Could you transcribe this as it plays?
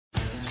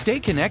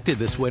Stay connected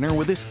this winter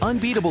with this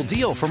unbeatable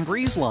deal from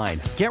BreezeLine.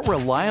 Get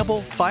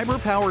reliable,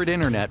 fiber-powered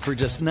internet for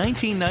just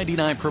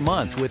 $19.99 per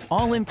month with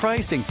all-in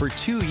pricing for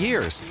 2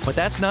 years. But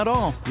that's not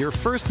all. Your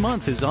first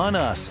month is on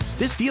us.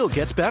 This deal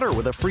gets better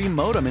with a free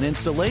modem and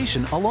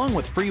installation, along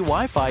with free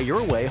Wi-Fi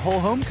your way whole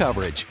home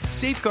coverage.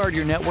 Safeguard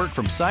your network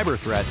from cyber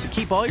threats and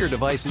keep all your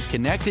devices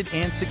connected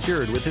and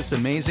secured with this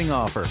amazing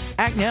offer.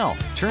 Act now.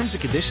 Terms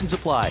and conditions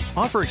apply.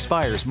 Offer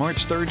expires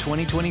March 3rd,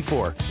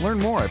 2024. Learn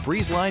more at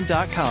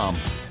breezeline.com.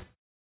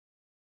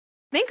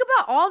 Think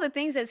about all the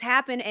things that's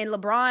happened and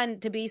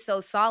LeBron to be so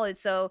solid.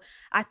 So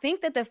I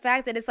think that the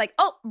fact that it's like,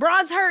 oh,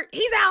 Bron's hurt,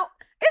 he's out.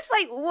 It's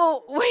like,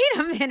 well, wait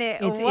a minute.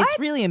 It's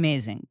really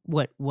amazing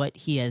what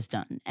he has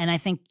done. And I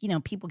think,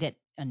 people get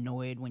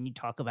annoyed when you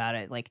talk about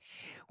it. Like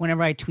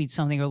whenever I tweet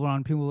something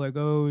LeBron, people are like,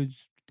 oh,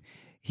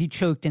 he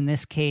choked in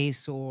this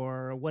case,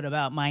 or what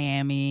about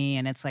Miami?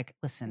 And it's like,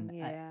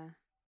 listen,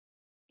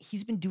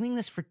 he's been doing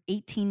this for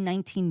 18,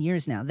 19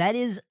 years now. That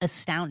is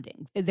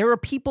astounding. There are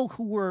people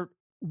who were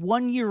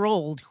 1 year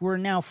old who are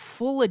now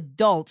full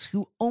adults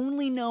who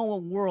only know a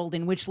world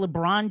in which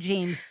LeBron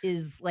James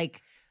is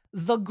like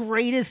the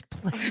greatest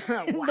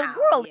player in the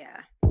world. Yeah.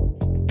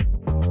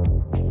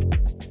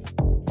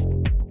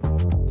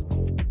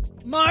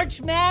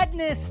 March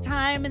Madness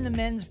time in the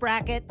men's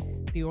bracket.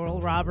 The Oral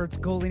Roberts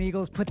Golden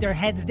Eagles put their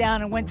heads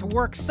down and went to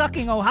work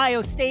sucking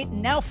Ohio State,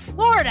 and now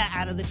Florida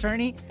out of the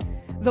tourney.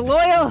 The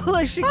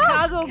Loyola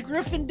Chicago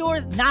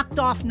Gryffindors knocked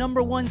off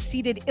number 1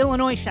 seeded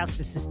Illinois. Shouts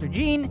to Sister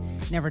Jean.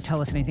 Never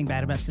tell us anything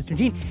bad about Sister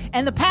Jean.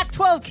 And the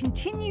Pac-12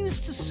 continues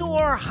to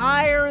soar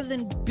higher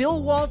than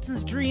Bill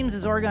Walton's dreams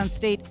as Oregon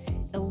State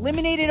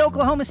eliminated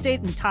Oklahoma State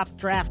and top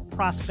draft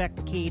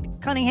prospect Cade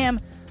Cunningham.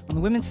 On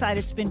the women's side,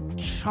 it's been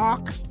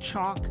chalk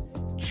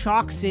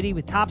city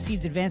with top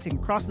seeds advancing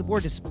across the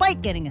board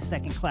despite getting a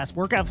second-class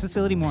workout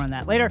facility. More on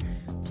that later.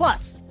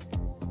 Plus,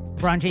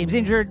 LeBron James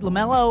injured,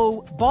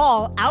 LaMelo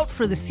Ball out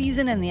for the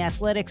season, and the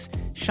Athletics'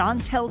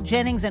 Chantel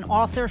Jennings and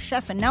author,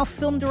 chef, and now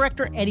film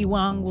director Eddie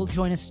Wong will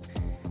join us.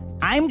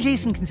 I'm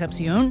Jason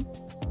Concepcion.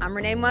 I'm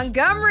Renee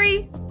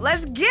Montgomery.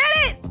 Let's get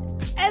it!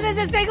 And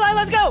this is Take Line.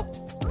 Let's go!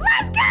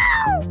 Let's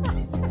go!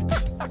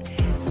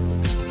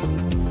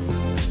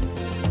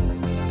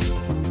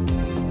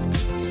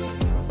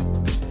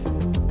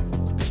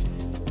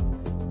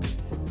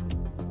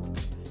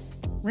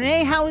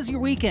 Renee, how was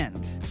your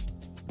weekend?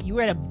 You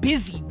were at a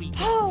busy weekend.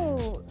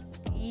 Oh,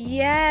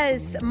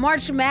 yes.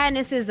 March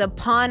Madness is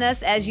upon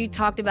us, as you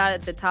talked about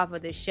at the top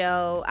of the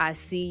show. I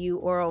see you,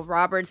 Oral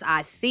Roberts.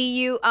 I see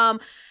you. I've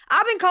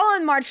been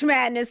calling March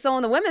Madness. So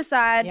on the women's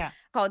side,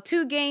 called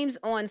 2 games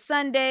on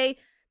Sunday,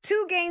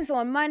 2 games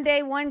on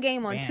Monday, 1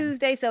 game on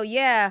Tuesday. So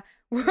yeah,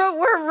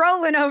 we're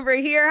rolling over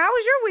here. How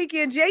was your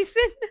weekend,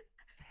 Jason?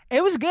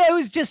 It was good. It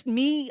was just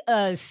me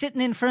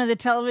sitting in front of the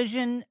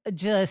television,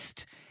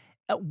 just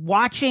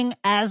watching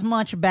as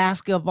much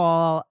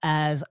basketball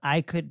as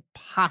I could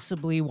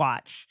possibly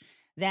watch.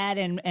 That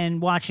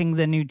and watching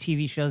the new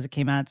TV shows that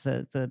came out,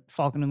 the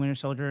Falcon and Winter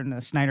Soldier and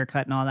the Snyder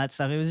Cut and all that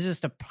stuff. It was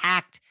just a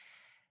packed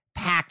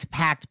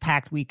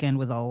weekend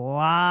with a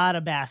lot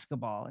of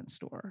basketball in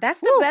store. That's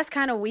the best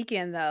kind of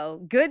weekend,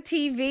 though. Good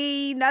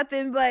TV,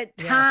 nothing but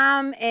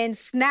time and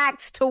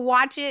snacks to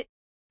watch it.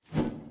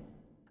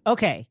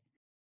 Okay.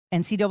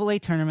 NCAA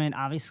tournament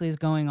obviously is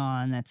going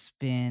on. That's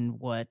been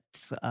what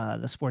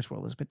the sports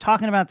world has been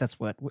talking about. That's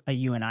what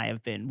you and I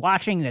have been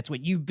watching. That's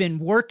what you've been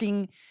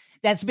working.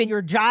 That's been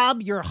your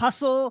job, your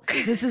hustle.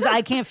 This is,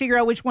 I can't figure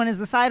out which one is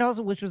the side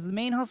hustle, which was the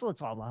main hustle.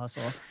 It's all the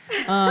hustle.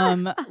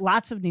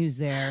 Lots of news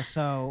there.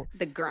 So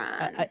the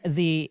grind.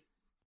 The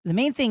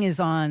main thing is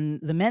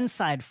on the men's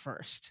side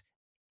first.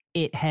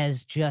 It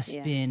has just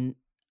been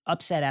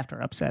upset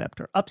after upset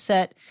after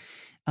upset.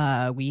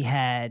 We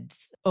had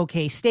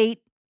OK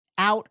State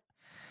out.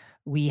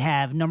 We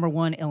have number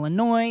 1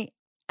 Illinois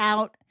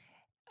out.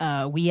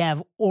 We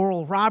have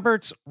Oral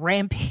Roberts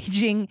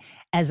rampaging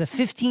as a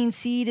 15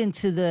 seed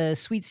into the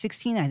Sweet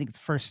 16. I think the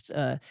first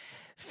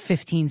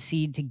 15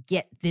 seed to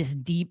get this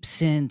deep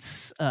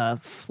since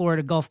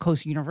Florida Gulf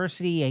Coast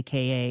University,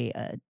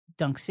 aka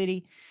Dunk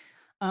City.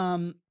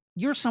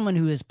 You're someone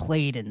who has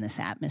played in this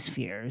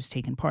atmosphere, who's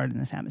taken part in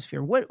this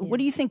atmosphere. What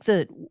do you think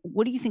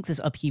this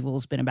upheaval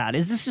has been about?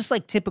 Is this just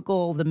like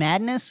typical the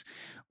madness,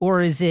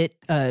 or is it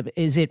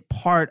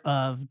part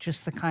of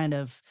just the kind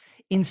of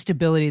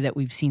instability that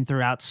we've seen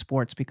throughout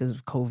sports because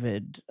of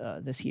COVID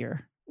this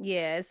year?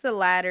 Yeah, it's the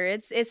latter.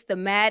 It's the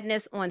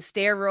madness on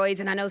steroids,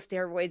 and I know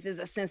steroids is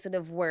a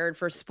sensitive word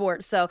for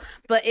sports.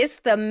 But it's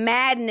the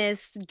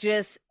madness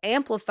just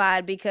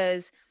amplified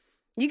because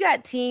you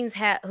got teams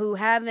who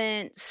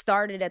haven't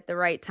started at the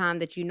right time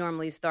that you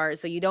normally start,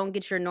 so you don't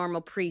get your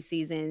normal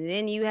preseason.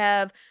 Then you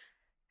have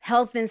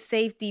health and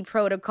safety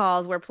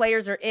protocols where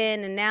players are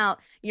in and out.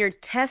 You're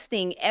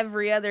testing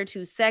every other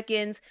 2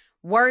 seconds,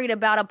 worried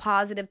about a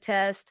positive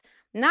test.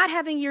 not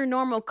having your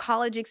normal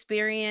college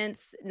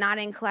experience, not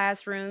in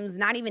classrooms,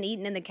 not even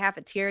eating in the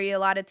cafeteria, a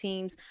lot of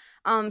teams.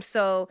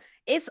 So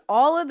it's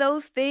all of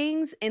those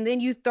things. And then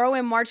you throw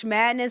in March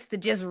Madness to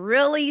just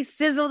really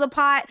sizzle the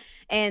pot.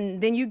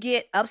 And then you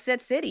get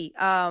upset city.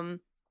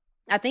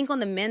 I think on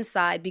the men's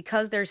side,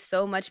 because there's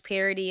so much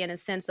parity in a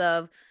sense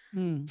of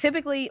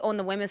typically on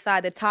the women's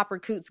side, the top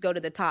recruits go to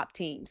the top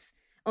teams.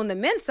 On the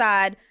men's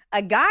side,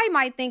 a guy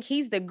might think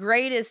he's the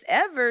greatest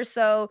ever,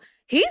 so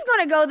he's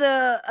going to go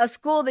to a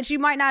school that you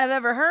might not have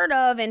ever heard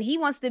of, and he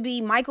wants to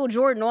be Michael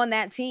Jordan on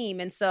that team.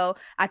 And so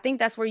I think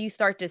that's where you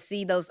start to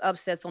see those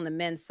upsets on the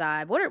men's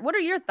side. What are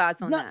your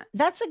thoughts on that?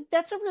 That's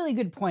a really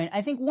good point.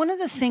 I think one of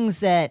the things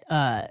that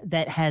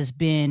that has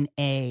been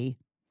a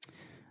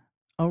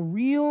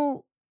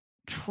real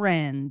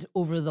trend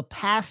over the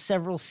past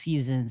several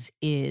seasons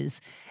is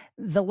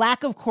the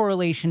lack of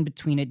correlation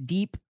between a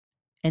deep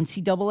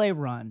NCAA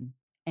run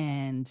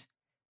and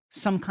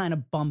some kind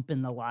of bump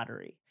in the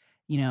lottery.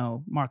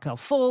 Markelle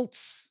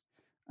Fultz,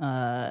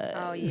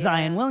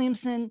 Zion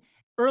Williamson,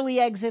 early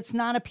exits,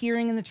 not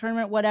appearing in the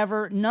tournament,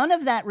 whatever. None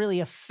of that really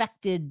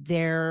affected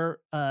their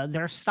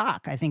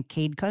stock. I think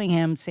Cade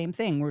Cunningham, same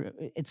thing.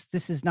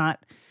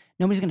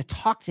 Nobody's going to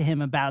talk to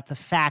him about the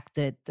fact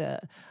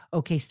that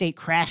OK State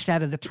crashed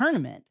out of the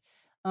tournament.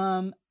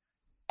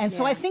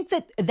 So I think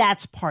that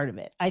that's part of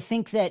it. I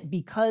think that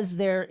because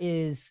there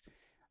is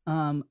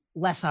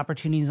less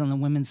opportunities on the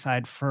women's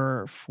side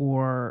for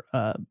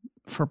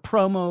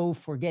promo,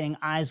 for getting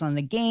eyes on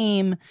the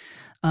game,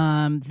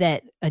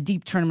 that a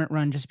deep tournament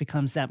run just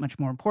becomes that much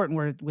more important.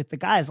 Where with the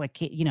guys, like,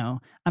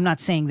 I'm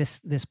not saying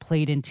this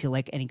played into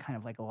like any kind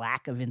of like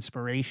lack of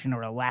inspiration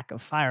or a lack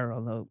of fire,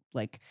 although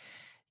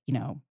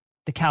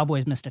the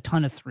Cowboys missed a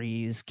ton of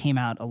threes, came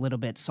out a little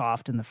bit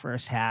soft in the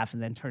first half,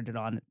 and then turned it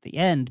on at the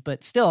end.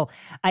 But still,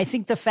 I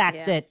think the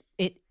fact that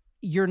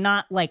you're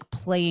not like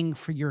playing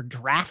for your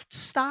draft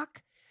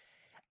stock,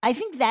 I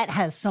think that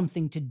has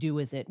something to do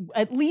with it,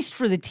 at least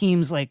for the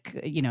teams like,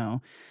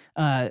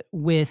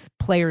 with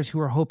players who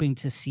are hoping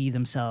to see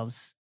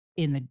themselves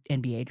in the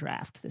NBA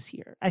draft this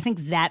year. I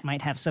think that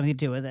might have something to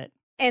do with it.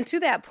 And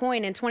to that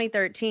point, in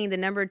 2013, the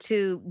number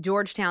 2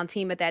 Georgetown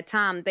team at that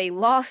time, they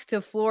lost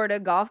to Florida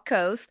Gulf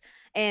Coast.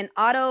 And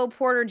Otto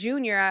Porter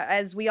Jr.,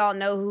 as we all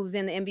know, who's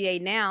in the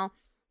NBA now,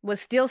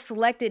 was still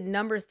selected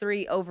number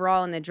 3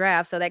 overall in the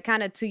draft. So that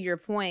kind of, to your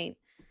point,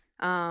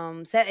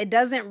 it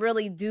doesn't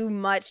really do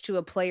much to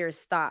a player's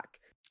stock.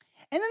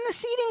 And then the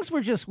seedings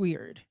were just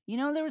weird.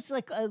 There was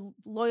like a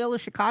Loyola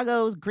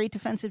Chicago's great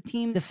defensive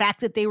team. The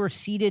fact that they were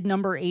seeded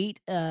number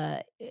 8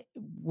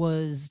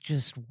 was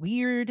just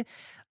weird.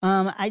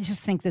 I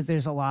just think that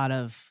there's a lot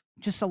of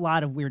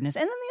weirdness.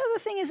 And then the other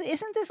thing is,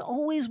 isn't this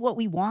always what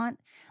we want?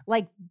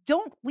 Like,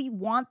 don't we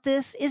want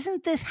this?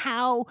 Isn't this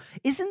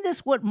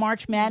what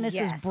March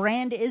Madness's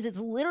brand is? It's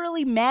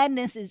literally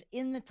madness is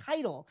in the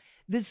title.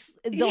 This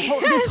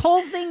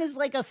whole thing is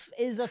like a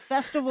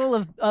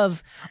festival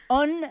of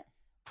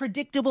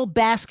unpredictable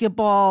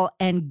basketball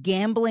and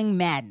gambling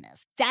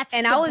madness. That's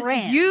the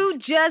brand. You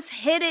just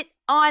hit it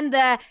on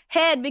the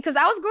head, because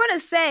I was going to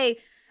say,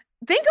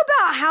 think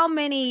about how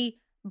many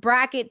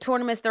bracket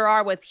tournaments there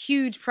are with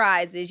huge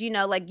prizes.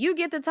 Like you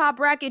get the top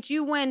bracket,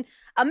 you win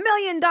 $1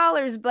 million,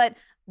 but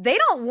they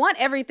don't want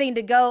everything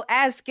to go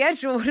as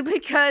scheduled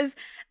because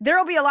there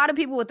will be a lot of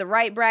people with the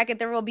right bracket.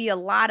 There will be a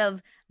lot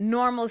of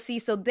normalcy.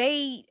 So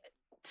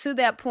to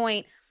that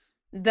point,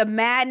 the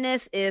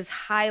madness is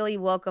highly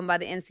welcomed by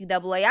the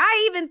NCAA.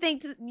 I even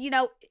think,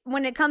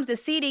 when it comes to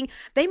seeding,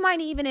 they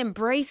might even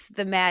embrace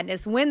the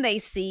madness when they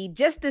seed,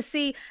 just to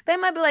see. They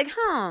might be like,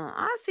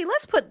 I see,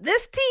 let's put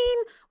this team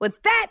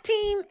with that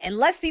team and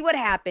let's see what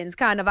happens.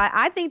 Kind of.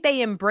 I think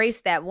they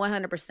embrace that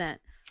 100%.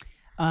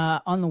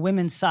 On the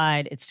women's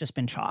side, it's just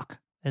been chalk,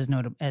 as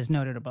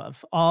noted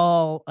above.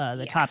 All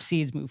the top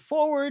seeds move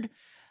forward.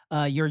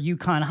 Your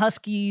UConn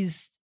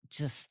Huskies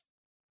just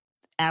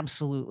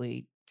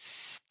absolutely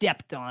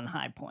stepped on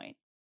High Point,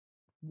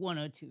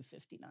 102-59.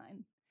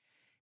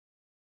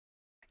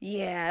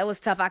 Yeah, it was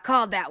tough. I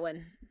called that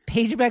one.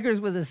 Paige Bueckers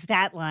with a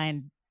stat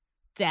line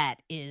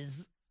that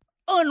is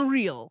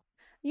unreal.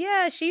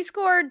 Yeah, she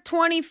scored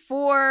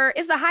 24.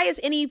 It's the highest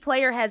any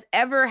player has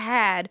ever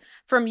had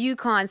from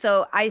UConn.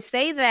 So I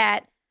say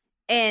that,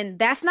 and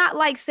that's not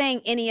like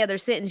saying any other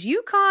sentence.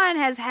 UConn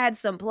has had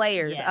some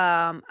players,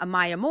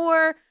 Amaya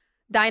Moore,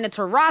 Dinah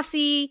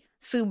Taurasi,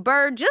 Sue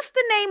Bird, just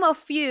to name a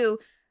few.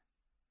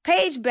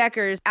 Paige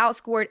Bueckers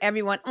outscored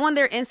everyone on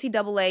their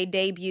NCAA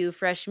debut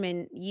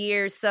freshman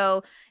year.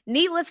 So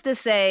needless to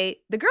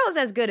say, the girl is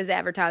as good as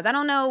advertised. I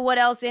don't know what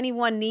else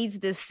anyone needs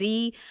to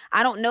see.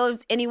 I don't know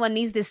if anyone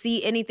needs to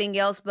see anything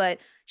else, but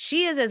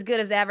she is as good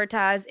as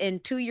advertised.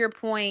 And to your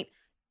point,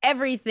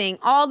 everything,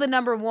 all the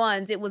number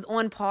ones, it was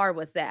on par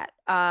with that.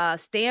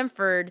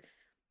 Stanford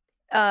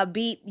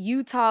beat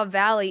Utah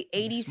Valley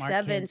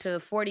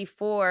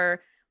 87-44.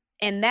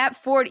 And that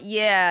 40,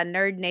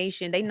 Nerd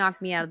Nation, they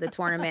knocked me out of the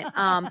tournament.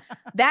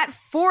 That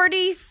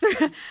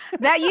 43,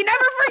 that you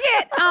never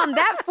forget,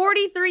 that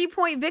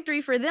 43-point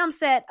victory for them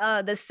set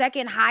the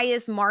second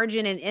highest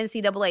margin in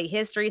NCAA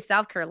history.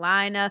 South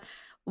Carolina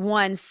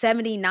won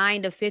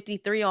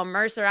 79-53 on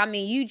Mercer. I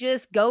mean, you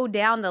just go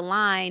down the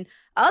line.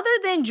 Other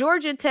than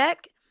Georgia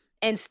Tech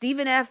and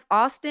Stephen F.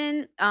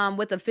 Austin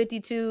with a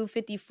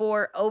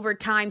 52-54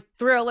 overtime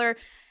thriller,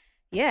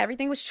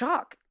 everything was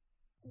chalk.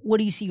 What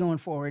do you see going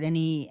forward?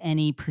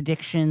 Any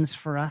predictions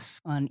for us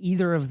on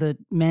either of the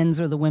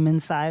men's or the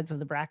women's sides of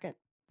the bracket?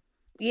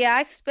 Yeah,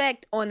 I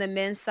expect on the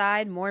men's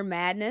side more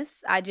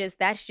madness.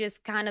 That's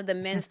just kind of the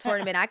men's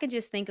tournament. I can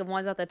just think of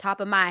ones off the top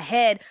of my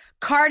head.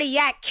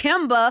 Cardiac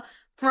Kemba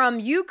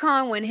from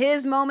UConn when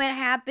his moment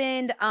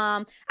happened.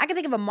 I can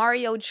think of a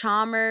Mario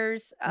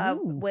Chalmers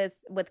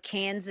with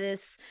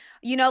Kansas.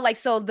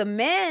 So the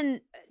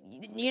men,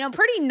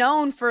 pretty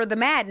known for the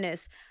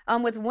madness.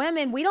 With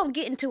women, we don't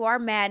get into our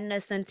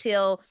madness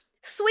until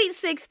Sweet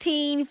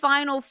 16,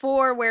 Final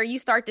Four, where you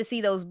start to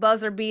see those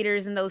buzzer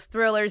beaters and those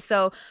thrillers.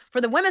 So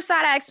for the women's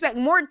side, I expect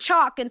more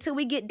chalk until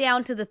we get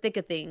down to the thick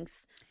of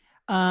things.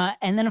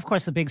 And then, of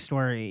course, the big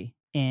story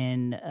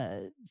in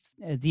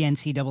the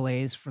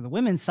NCAAs for the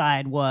women's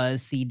side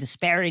was the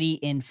disparity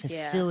in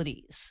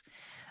facilities,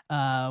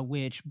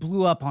 which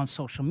blew up on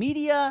social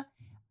media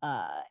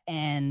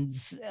and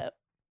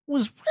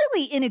was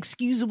really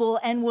inexcusable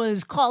and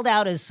was called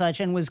out as such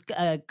and was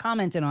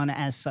commented on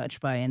as such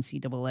by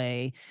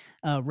NCAA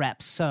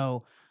reps.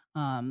 So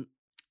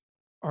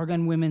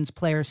Oregon women's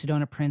player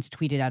Sedona Prince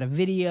tweeted out a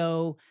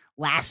video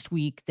last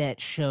week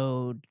that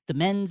showed the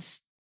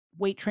men's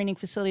weight training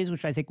facilities,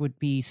 which I think would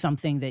be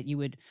something that you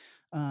would,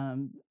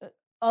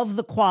 of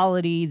the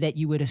quality that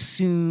you would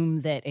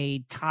assume that a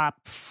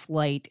top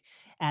flight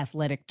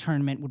athletic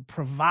tournament would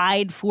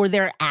provide for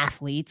their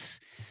athletes.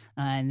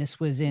 And this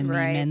was in the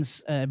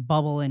men's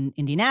bubble in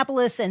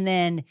Indianapolis. And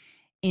then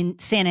in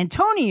San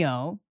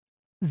Antonio,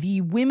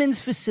 the women's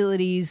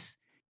facilities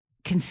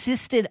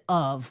consisted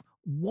of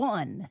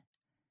one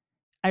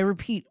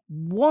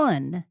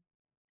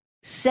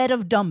set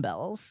of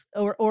dumbbells,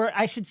 or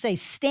I should say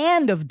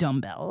stand of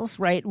dumbbells,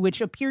 right, which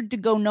appeared to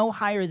go no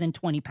higher than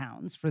 20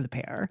 pounds for the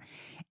pair,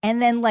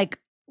 and then like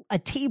a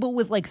table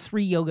with like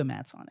 3 yoga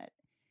mats on it.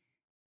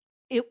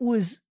 It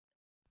was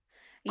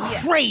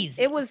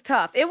crazy. It was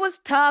tough.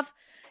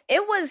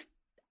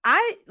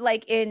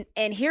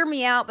 And hear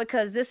me out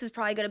because this is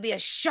probably going to be a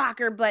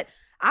shocker, but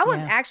I was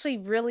actually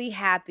really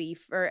happy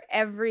for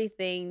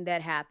everything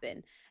that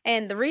happened.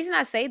 And the reason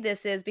I say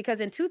this is because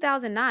in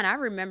 2009, I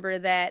remember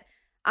that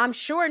I'm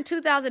sure in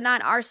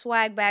 2009, our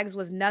swag bags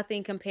was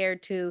nothing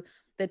compared to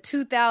the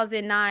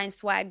 2009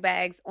 swag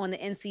bags on the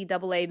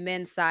NCAA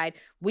men's side.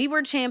 We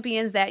were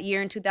champions that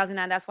year in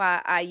 2009. That's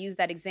why I use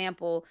that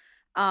example.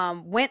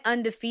 Went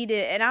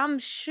undefeated. And I'm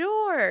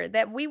sure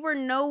that we were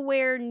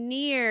nowhere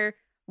near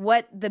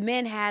what the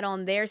men had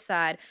on their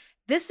side.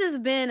 This has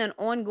been an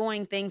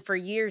ongoing thing for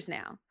years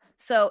now.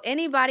 So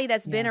anybody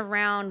that's been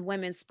around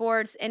women's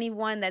sports,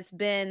 anyone that's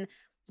been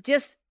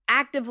just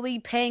actively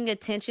paying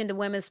attention to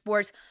women's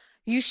sports,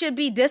 you should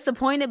be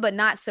disappointed but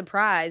not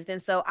surprised.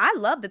 And so I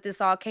love that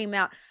this all came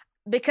out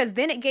because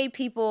then it gave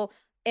people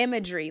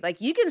imagery. Like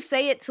you can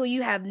say it till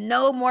you have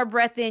no more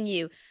breath in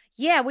you.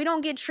 Yeah, we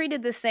don't get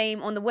treated the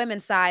same on the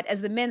women's side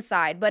as the men's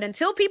side. But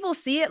until people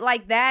see it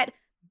like that,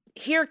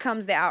 here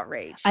comes the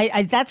outrage.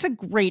 That's a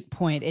great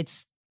point.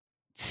 It's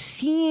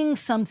seeing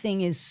something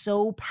is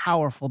so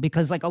powerful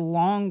because like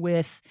along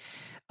with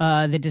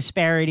the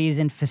disparities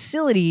in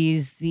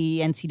facilities, the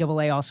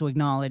NCAA also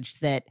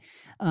acknowledged that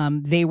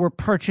they were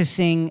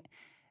purchasing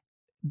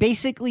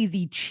basically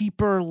the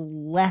cheaper,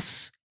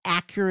 less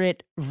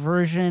accurate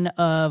version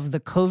of the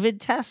COVID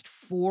test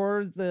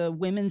for the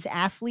women's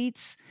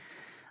athletes.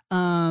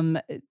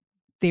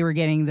 They were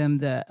getting them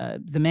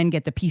the men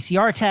get the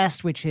PCR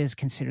test, which is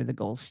considered the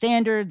gold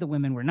standard. The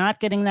women were not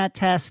getting that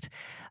test.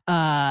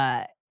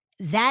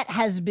 That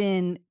has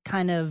been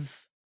kind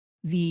of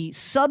the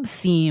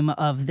sub-theme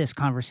of this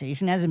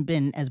conversation. Hasn't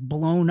been as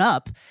blown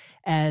up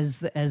as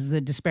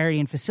the disparity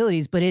in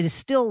facilities, but it is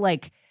still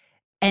like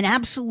an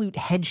absolute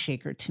head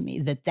shaker to me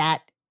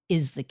that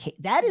is the case.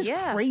 That is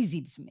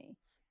crazy to me.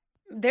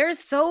 There's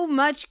so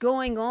much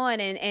going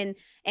on and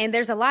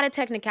there's a lot of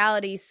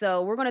technicalities.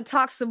 So we're going to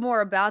talk some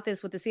more about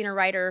this with the senior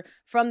writer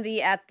from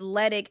The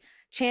Athletic,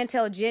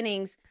 Chantel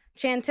Jennings.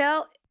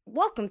 Chantel,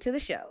 welcome to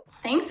the show.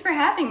 Thanks for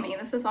having me.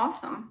 This is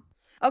awesome.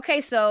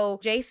 Okay, so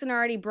Jason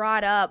already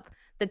brought up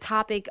the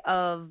topic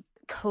of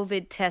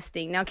COVID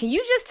testing. Now, can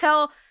you just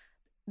tell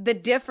the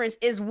difference?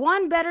 Is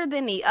one better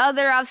than the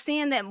other? I've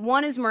seen that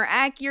one is more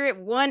accurate,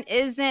 one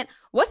isn't.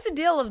 What's the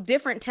deal of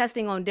different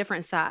testing on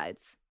different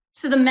sides?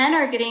 So the men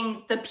are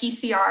getting the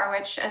PCR,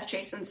 which, as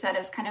Jason said,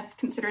 is kind of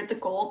considered the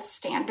gold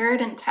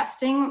standard in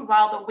testing,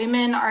 while the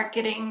women are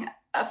getting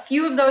a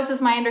few of those, is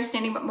my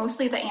understanding, but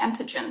mostly the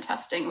antigen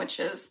testing, which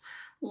is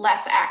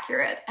less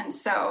accurate. And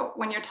so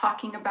when you're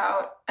talking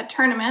about a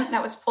tournament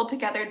that was pulled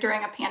together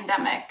during a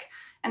pandemic,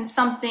 and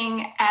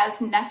something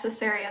as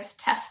necessary as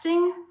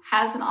testing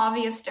has an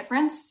obvious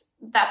difference,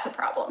 that's a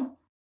problem.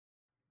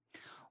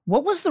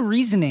 What was the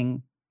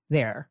reasoning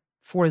there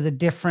for the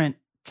different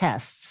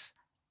tests?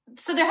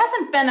 So there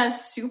hasn't been a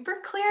super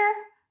clear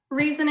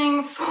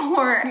reasoning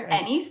for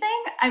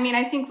anything. I mean,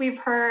 I think we've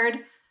heard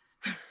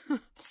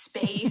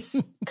space,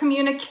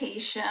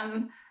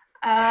 communication,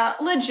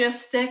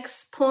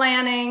 logistics,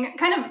 planning,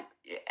 kind of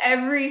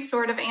every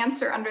sort of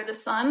answer under the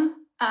sun,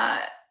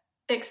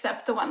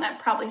 except the one that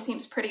probably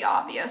seems pretty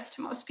obvious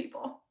to most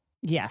people.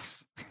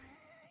 Yes.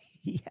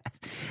 Yes.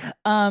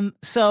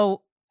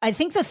 So I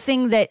think the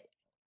thing that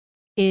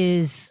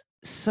is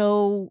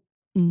so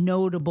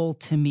notable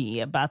to me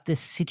about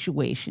this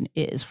situation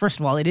is, first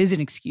of all, it is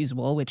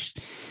inexcusable, which,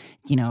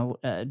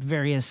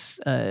 various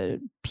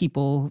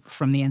people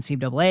from the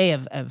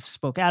NCAA have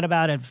spoke out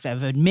about,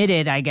 have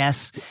admitted, I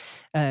guess,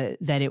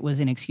 that it was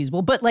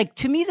inexcusable. But like,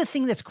 to me, the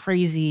thing that's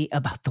crazy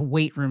about the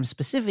weight room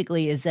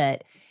specifically is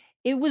that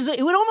it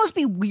would almost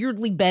be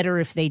weirdly better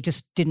if they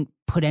just didn't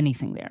put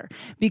anything there,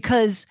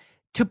 because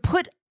to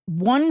put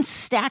one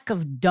stack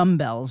of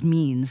dumbbells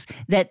means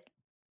that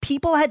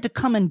people had to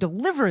come and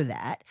deliver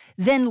that,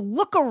 then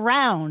look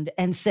around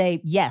and say,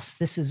 yes,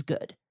 this is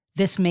good.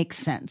 This makes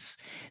sense.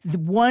 The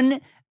one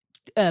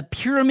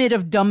pyramid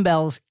of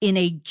dumbbells in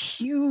a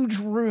huge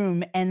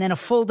room and then a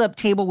fold-up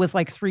table with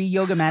like 3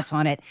 yoga mats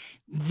on it.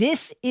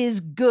 This is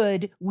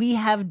good. We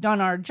have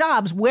done our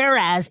jobs.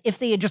 Whereas if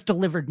they had just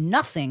delivered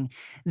nothing,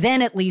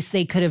 then at least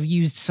they could have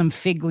used some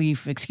fig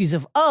leaf excuse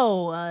of,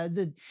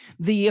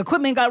 the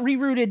equipment got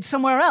rerouted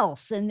somewhere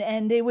else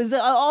and it was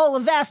all a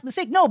vast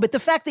mistake. No, but the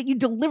fact that you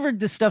delivered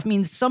this stuff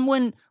means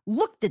someone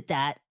looked at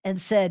that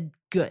and said,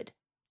 good.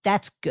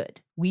 That's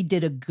good. We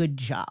did a good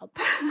job.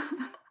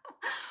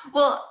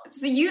 Well,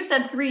 so you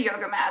said 3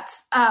 yoga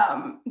mats.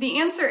 The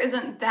answer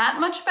isn't that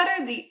much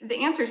better.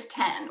 The answer is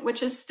 10,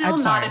 which is still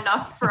not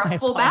enough for a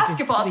full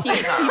basketball team.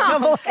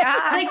 Oh,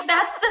 God. Like,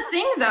 that's the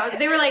thing, though.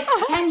 They were like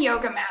 10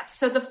 yoga mats.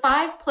 So the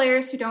 5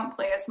 players who don't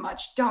play as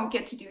much don't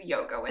get to do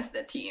yoga with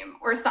the team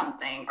or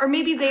something. Or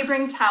maybe they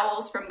bring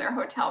towels from their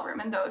hotel room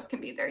and those can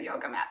be their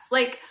yoga mats.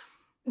 Like,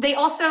 they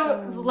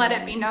also let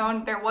it be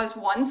known there was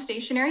one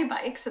stationary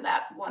bike, so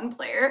that one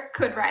player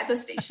could ride the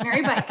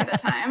stationary bike at a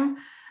time.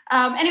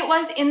 And it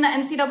was in the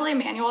NCAA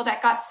manual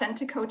that got sent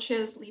to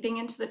coaches leading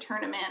into the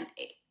tournament.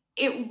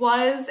 It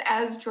was,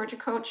 as Georgia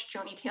coach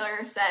Joni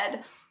Taylor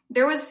said,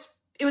 it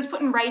was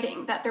put in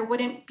writing that there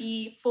wouldn't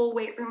be full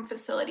weight room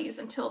facilities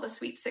until the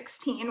Sweet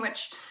 16,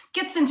 which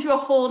gets into a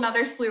whole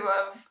nother slew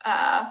of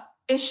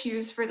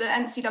issues for the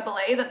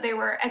NCAA that they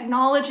were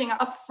acknowledging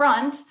up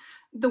front.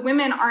 The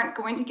women aren't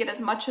going to get as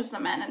much as the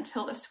men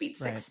until the Sweet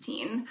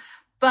 16. Right.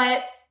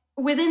 But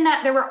within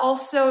that, there were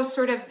also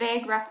sort of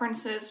vague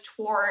references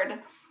toward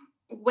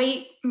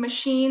weight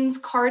machines,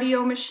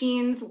 cardio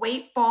machines,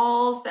 weight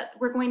balls that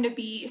were going to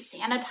be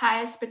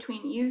sanitized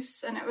between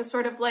use. And it was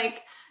sort of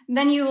like,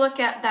 then you look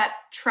at that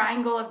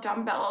triangle of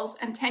dumbbells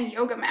and 10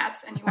 yoga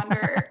mats and you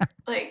wonder,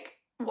 like,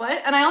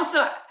 what? And I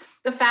also,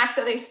 the fact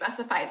that they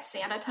specified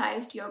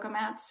sanitized yoga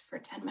mats for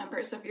 10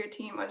 members of your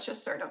team was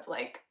just sort of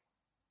like,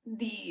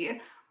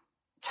 the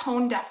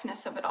tone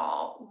deafness of it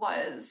all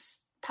was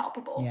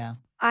palpable. Yeah.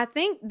 I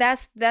think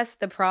that's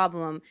the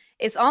problem.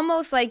 It's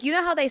almost like, you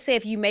know how they say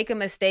if you make a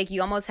mistake,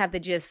 you almost have to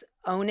just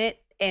own it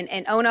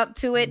and own up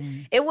to it.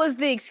 Mm-hmm. It was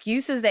the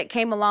excuses that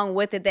came along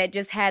with it that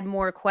just had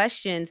more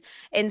questions.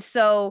 And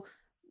so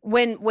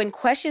when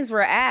questions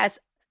were asked,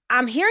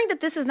 I'm hearing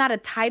that this is not a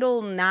Title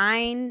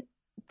IX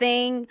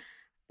thing.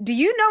 Do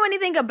you know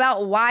anything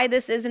about why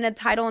this isn't a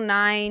Title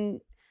IX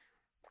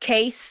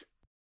case?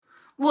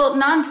 Well,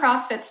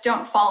 nonprofits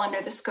don't fall under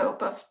the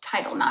scope of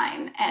Title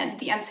IX, and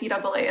the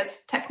NCAA is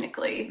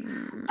technically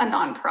a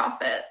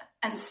nonprofit.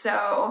 And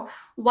so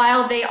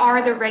while they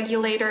are the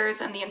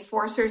regulators and the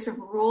enforcers of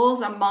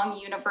rules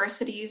among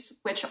universities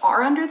which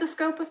are under the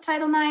scope of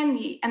Title IX,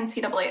 the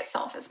NCAA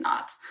itself is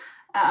not.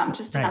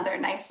 Just another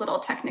nice little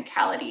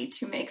technicality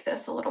to make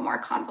this a little more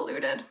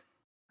convoluted.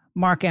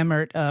 Mark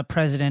Emmert,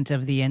 president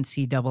of the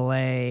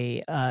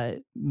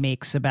NCAA,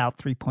 makes about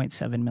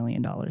 $3.7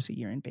 million a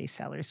year in base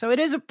salary. So it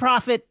is a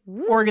profit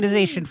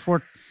organization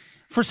for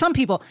some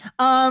people.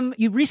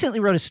 You recently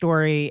wrote a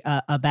story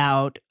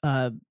about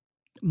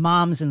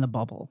moms in the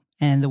bubble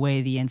and the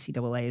way the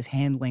NCAA is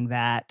handling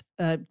that.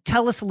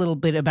 Tell us a little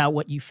bit about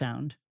what you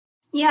found.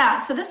 Yeah,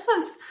 so this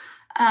was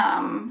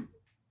an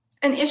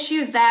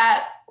issue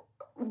that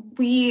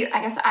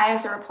I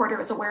as a reporter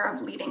was aware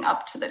of leading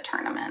up to the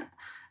tournament.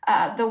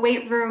 The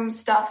weight room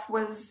stuff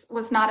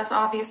was not as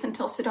obvious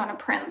until Sedona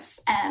Prince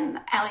and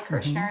Allie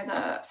Kirshner,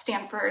 the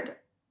Stanford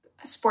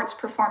sports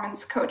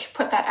performance coach,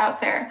 put that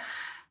out there.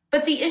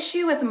 But the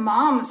issue with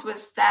moms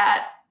was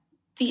that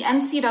the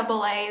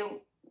NCAA,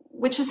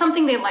 which is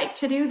something they like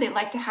to do, they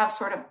like to have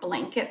sort of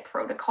blanket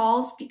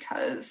protocols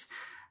because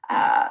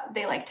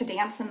they like to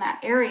dance in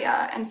that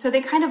area. And so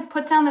they kind of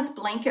put down this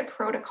blanket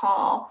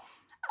protocol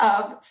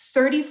of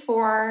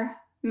 34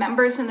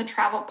 members in the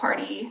travel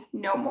party,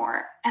 no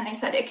more. And they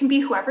said, it can be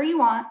whoever you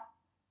want.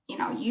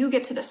 you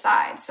get to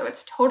decide. So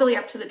it's totally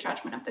up to the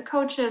judgment of the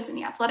coaches and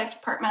the athletic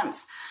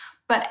departments.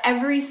 But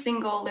every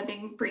single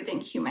living,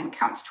 breathing human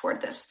counts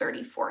toward this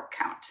 34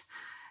 count.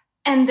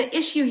 And the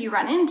issue you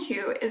run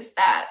into is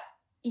that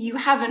you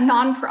have a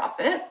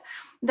nonprofit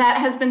that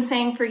has been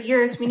saying for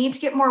years, we need to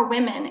get more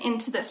women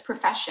into this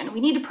profession.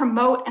 We need to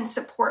promote and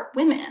support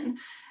women.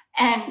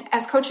 And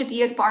as Coach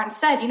Adia Barnes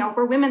said,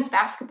 we're women's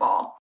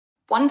basketball.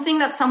 One thing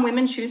that some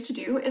women choose to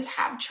do is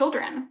have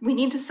children. We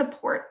need to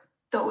support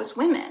those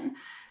women.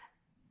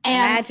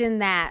 And imagine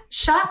that.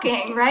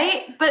 Shocking,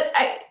 right? But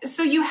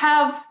so you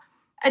have,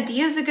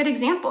 Adia is a good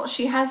example.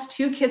 She has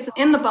 2 kids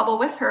in the bubble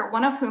with her,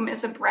 one of whom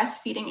is a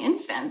breastfeeding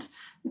infant.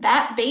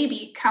 That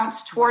baby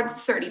counts toward the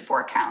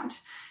 34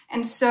 count.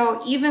 And so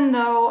even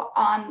though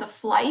on the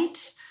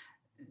flight,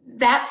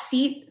 that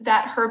seat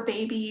that her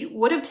baby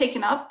would have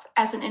taken up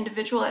as an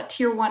individual, a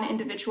tier 1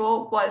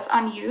 individual, was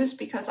unused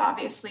because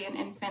obviously an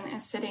infant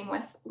is sitting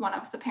with one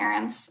of the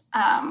parents.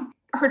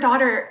 Her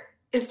daughter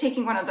is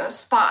taking one of those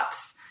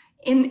spots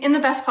in the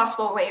best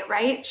possible way,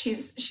 right?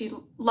 She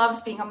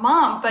loves being a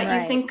mom, but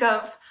right. You think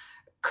of,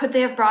 could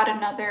they have brought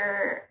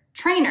another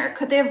trainer?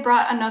 Could they have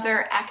brought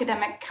another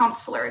academic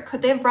counselor?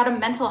 Could they have brought a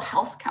mental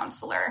health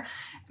counselor?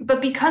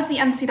 But because the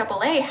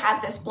NCAA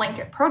had this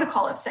blanket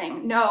protocol of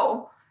saying,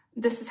 no,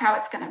 this is how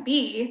it's going to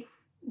be,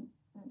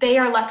 they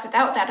are left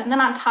without that. And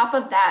then on top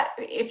of that,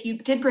 if you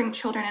did bring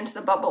children into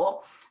the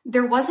bubble,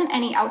 there wasn't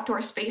any outdoor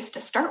space to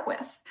start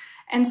with.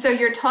 And so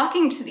you're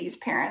talking to these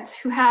parents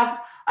who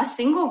have a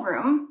single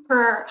room.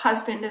 Her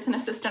husband is an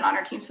assistant on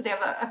her team, so they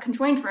have a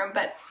conjoined room,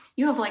 but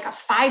you have like a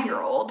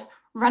 5-year-old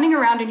running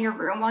around in your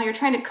room while you're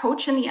trying to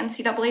coach in the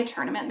NCAA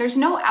tournament. There's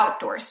no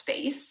outdoor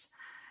space.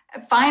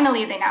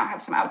 Finally, they now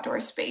have some outdoor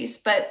space.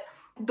 But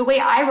the way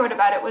I wrote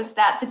about it was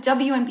that the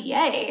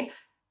WNBA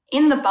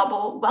in the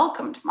bubble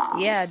welcomed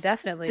moms. Yeah,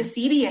 definitely. The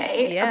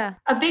CBA, yeah.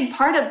 A big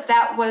part of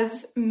that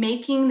was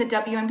making the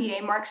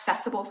WNBA more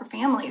accessible for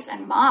families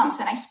and moms.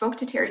 And I spoke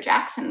to Terry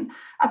Jackson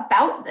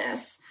about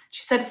this.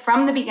 She said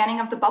from the beginning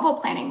of the bubble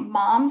planning,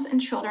 moms and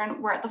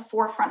children were at the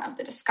forefront of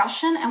the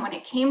discussion. And when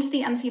it came to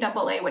the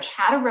NCAA, which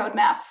had a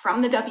roadmap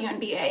from the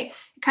WNBA, it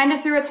kind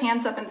of threw its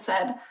hands up and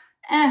said,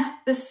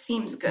 this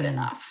seems good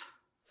enough.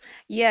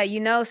 Yeah,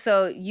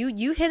 so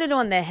you hit it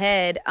on the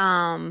head.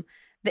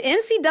 The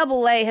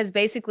NCAA has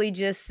basically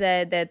just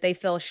said that they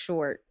fell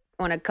short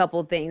on a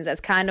couple things.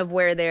 That's kind of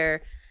where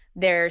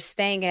they're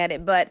staying at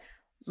it. But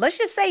let's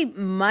just say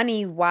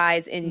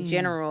money-wise in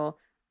general,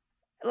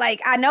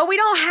 like, I know we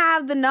don't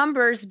have the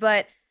numbers,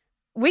 but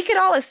we could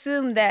all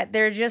assume that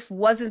there just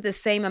wasn't the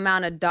same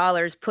amount of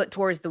dollars put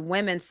towards the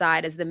women's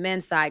side as the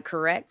men's side,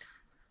 correct?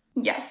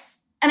 Yes.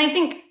 And I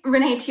think,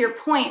 Renee, to your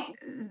point,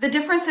 the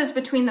differences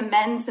between the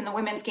men's and the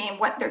women's game,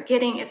 what they're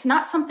getting, it's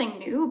not something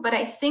new, but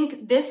I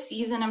think this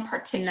season in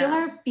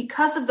particular,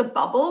 because of the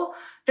bubble,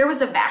 there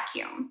was a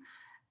vacuum.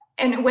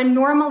 And when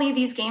normally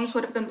these games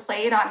would have been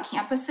played on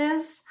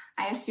campuses,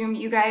 I assume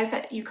you guys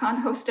at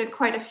UConn hosted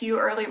quite a few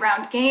early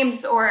round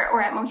games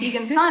or at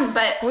Mohegan Sun,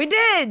 but we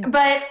did.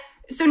 But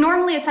so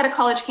normally it's at a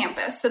college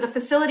campus. So the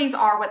facilities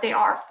are what they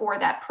are for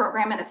that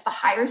program, and it's the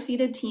higher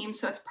seeded team.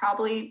 So it's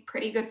probably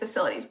pretty good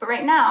facilities. But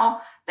right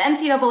now, the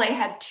NCAA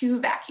had 2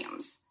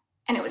 vacuums,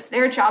 and it was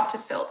their job to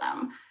fill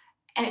them.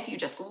 And if you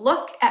just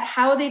look at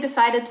how they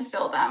decided to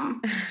fill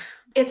them,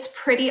 it's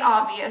pretty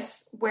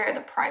obvious where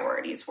the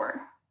priorities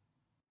were.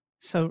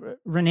 So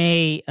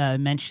Renee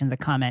mentioned the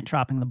comment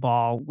dropping the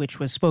ball, which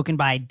was spoken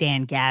by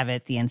Dan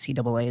Gavitt, the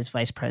NCAA's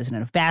vice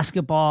president of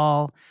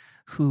basketball,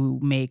 who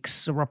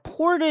makes a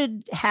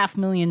reported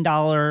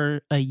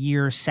 $500,000 a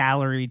year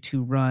salary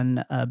to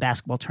run a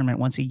basketball tournament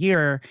once a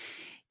year.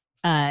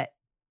 A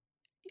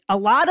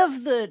lot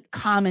of the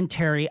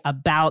commentary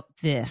about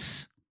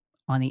this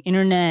on the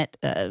internet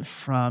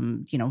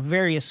from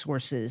various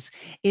sources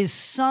is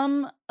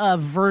some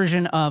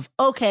version of,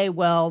 okay,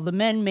 well, the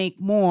men make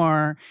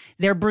more,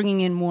 they're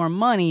bringing in more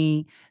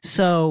money,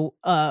 so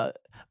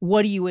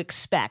what do you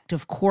expect?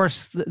 Of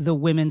course, the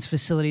women's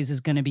facilities is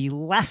going to be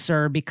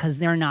lesser because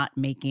they're not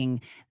making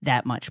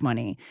that much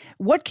money.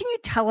 What can you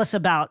tell us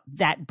about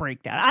that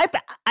breakdown?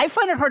 I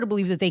find it hard to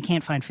believe that they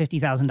can't find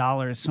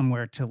 $50,000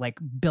 somewhere to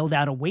build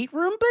out a weight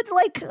room,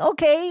 but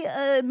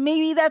okay,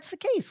 maybe that's the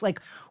case.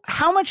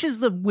 How much is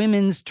the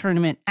women's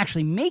tournament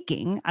actually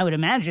making? I would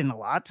imagine a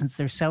lot, since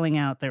they're selling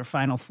out their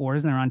Final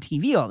Fours and they're on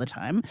TV all the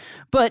time.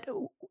 But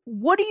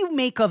what do you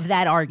make of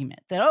that argument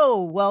that,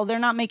 oh, well, they're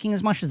not making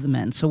as much as the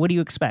men, so what do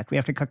you expect? We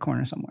have to cut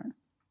corners somewhere.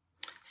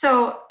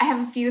 So I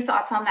have a few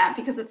thoughts on that,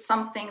 because it's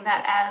something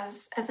that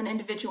as an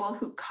individual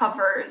who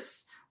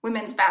covers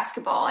women's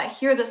basketball, I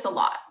hear this a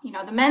lot.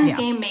 The men's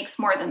game makes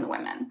more than the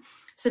women,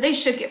 so they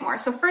should get more.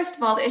 So first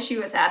of all, the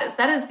issue with that is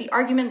the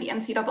argument the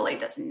NCAA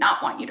does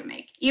not want you to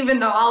make, even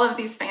though all of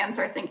these fans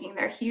are thinking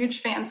they're huge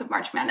fans of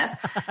March Madness.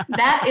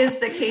 That is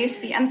the case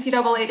the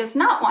NCAA does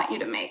not want you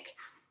to make.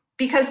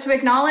 Because to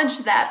acknowledge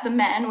that the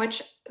men,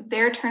 which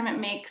their tournament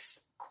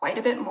makes quite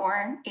a bit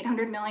more,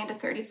 $800 million to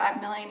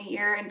 $35 million a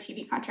year in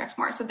TV contracts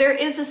more. So there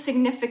is a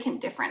significant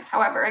difference.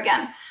 However,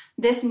 again,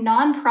 this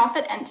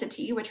nonprofit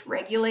entity, which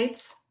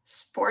regulates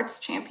sports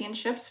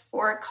championships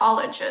for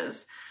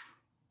colleges,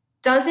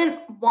 doesn't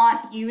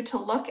want you to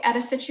look at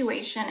a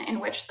situation in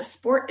which the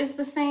sport is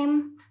the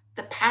same,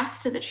 the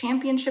path to the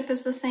championship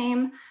is the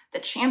same, the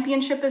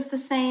championship is the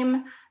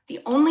same, the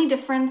only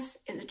difference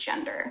is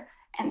gender,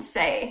 and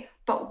say,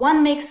 but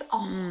one makes a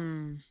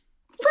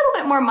little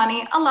bit more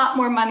money, a lot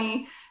more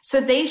money, so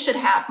they should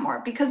have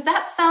more, because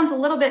that sounds a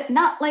little bit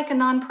not like a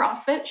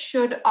nonprofit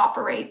should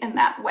operate in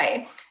that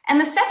way. And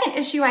the second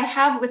issue I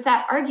have with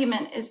that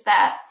argument is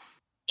that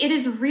it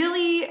is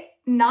really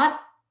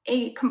not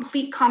a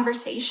complete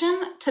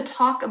conversation to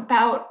talk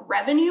about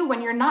revenue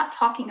when you're not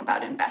talking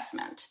about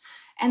investment.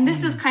 And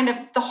this is kind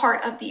of the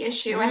heart of the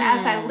issue. And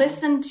as I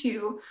listened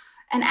to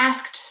and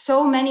asked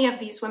so many of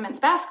these women's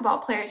basketball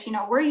players,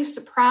 were you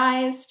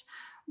surprised?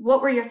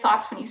 What were your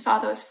thoughts when you saw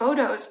those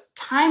photos?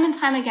 Time and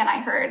time again, I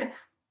heard,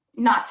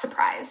 not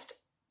surprised.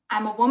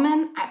 I'm a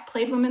woman. I've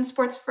played women's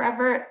sports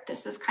forever.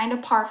 This is kind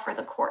of par for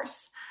the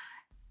course.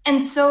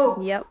 And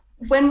so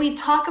when we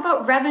talk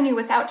about revenue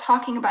without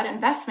talking about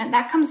investment,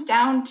 that comes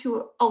down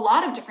to a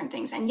lot of different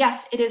things. And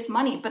yes, it is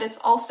money, but it's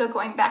also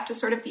going back to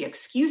sort of the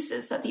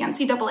excuses that the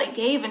NCAA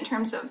gave in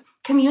terms of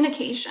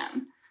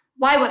communication.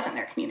 Why wasn't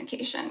there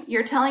communication?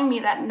 You're telling me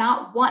that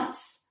not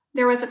once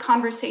there was a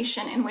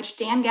conversation in which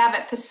Dan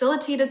Gavitt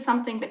facilitated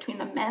something between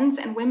the men's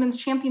and women's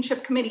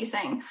championship committee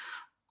saying,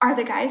 are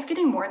the guys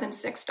getting more than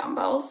 6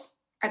 dumbbells?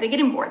 Are they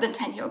getting more than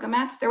 10 yoga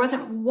mats? There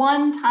wasn't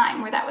one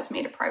time where that was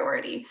made a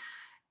priority.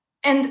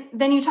 And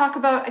then you talk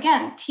about,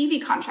 again,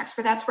 TV contracts,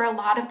 where that's where a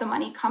lot of the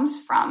money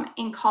comes from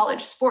in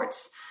college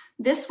sports.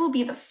 This will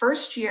be the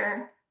first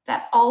year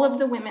that all of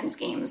the women's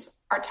games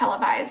are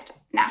televised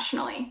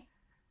nationally.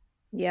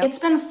 Yep. It's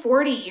been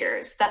 40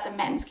 years that the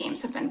men's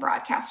games have been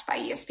broadcast by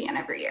ESPN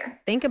every year.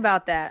 Think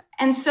about that.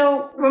 And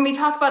so when we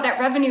talk about that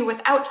revenue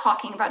without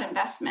talking about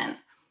investment,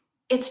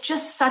 it's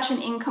just such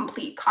an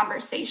incomplete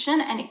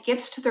conversation, and it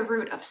gets to the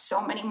root of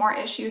so many more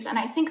issues. And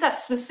I think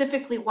that's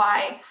specifically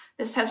why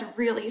this has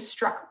really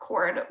struck a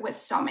chord with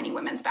so many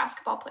women's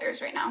basketball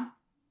players right now.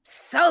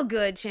 So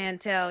good,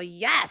 Chantel.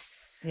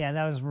 Yes. Yeah,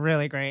 that was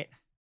really great.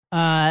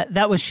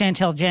 That was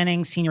Chantel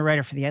Jennings, senior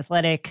writer for The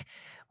Athletic,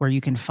 where you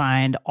can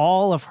find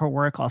all of her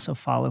work. Also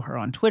follow her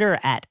on Twitter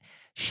at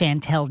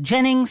Chantel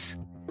Jennings.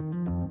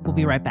 We'll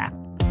be right back.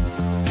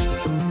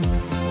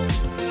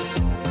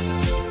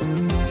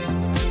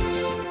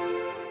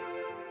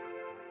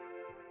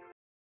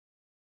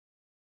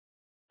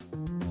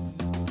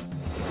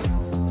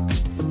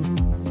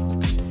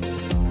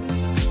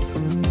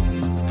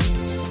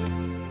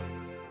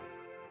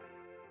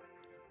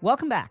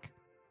 Welcome back.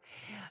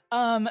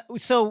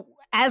 So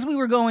as we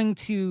were going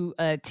to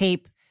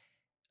tape,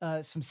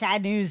 some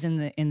sad news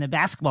in the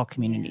basketball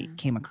community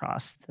came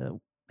across the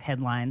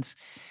headlines.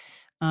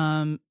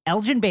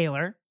 Elgin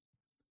Baylor,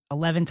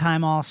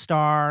 11-time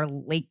All-Star,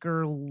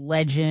 Laker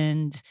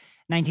legend,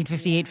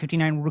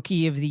 1958-59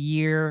 Rookie of the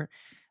Year,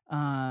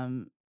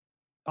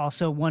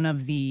 also one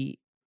of the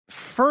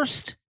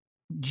first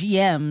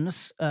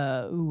GMs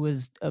who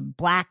was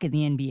black in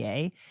the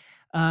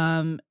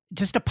NBA.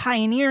 Just a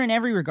pioneer in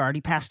every regard.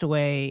 He passed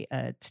away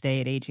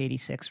today at age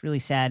 86. Really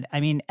sad. I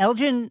mean,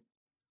 Elgin,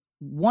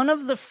 one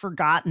of the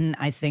forgotten,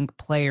 I think,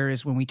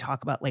 players when we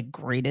talk about like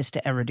greatest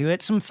to ever do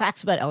it. Some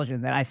facts about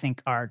Elgin that I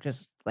think are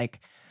just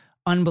like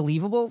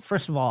unbelievable.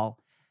 First of all,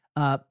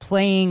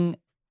 playing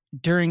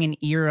during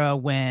an era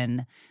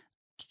when,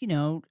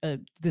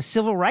 the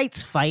civil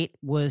rights fight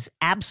was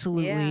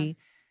absolutely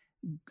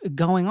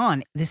going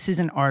on. This is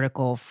an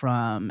article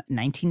from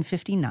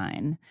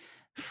 1959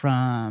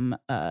 from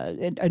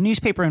a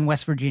newspaper in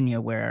West Virginia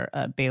where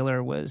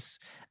Baylor was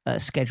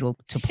scheduled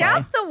to play.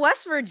 Shouts to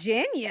West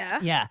Virginia.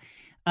 Yeah.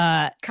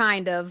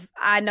 Kind of.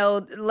 I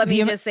know. Let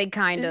me just say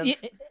kind of.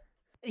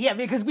 Yeah,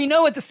 because we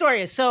know what the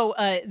story is. So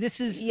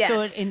this is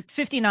so in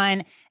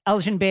 59,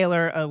 Elgin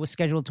Baylor was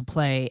scheduled to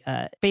play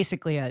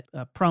basically a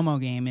promo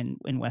game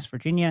in West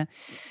Virginia.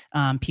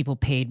 People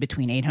paid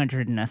between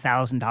 $800 and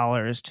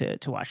 $1,000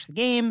 to watch the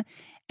game.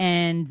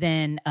 And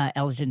then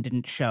Elgin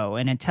didn't show.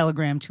 And a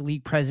telegram to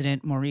league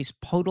president Maurice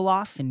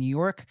Podoloff in New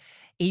York,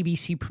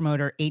 ABC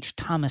promoter H.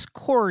 Thomas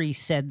Corey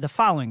said the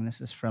following.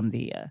 This is from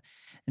the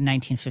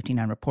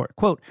 1959 report.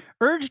 Quote,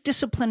 urged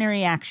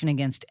disciplinary action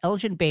against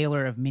Elgin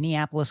Baylor of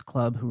Minneapolis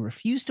Club, who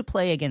refused to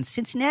play against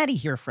Cincinnati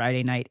here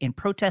Friday night in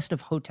protest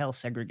of hotel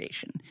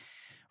segregation.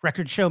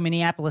 Records show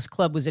Minneapolis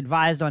Club was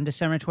advised on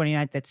December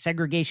 29th that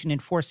segregation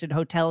enforced at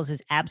hotels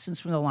is absence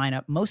from the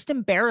lineup, most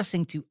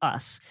embarrassing to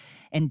us,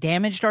 and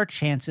damaged our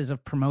chances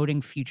of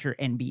promoting future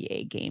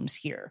NBA games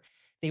here.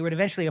 They would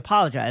eventually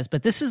apologize,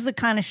 but this is the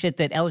kind of shit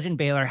that Elgin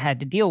Baylor had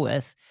to deal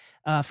with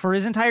for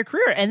his entire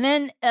career. And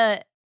then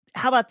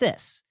how about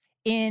this?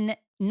 In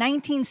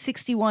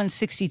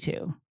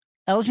 1961-62,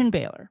 Elgin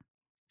Baylor,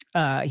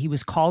 he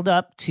was called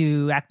up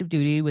to active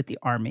duty with the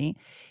Army.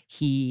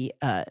 He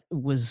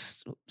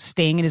was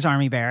staying in his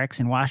Army barracks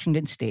in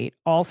Washington State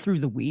all through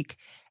the week.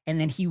 And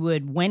then he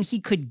would, when he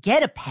could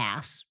get a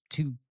pass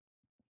to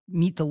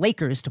meet the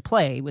Lakers to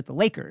play with the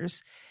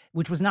Lakers,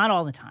 which was not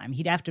all the time.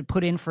 He'd have to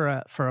put in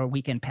for a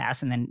weekend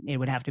pass, and then it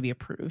would have to be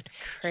approved.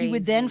 He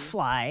would then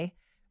fly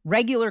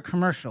regular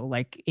commercial,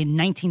 like in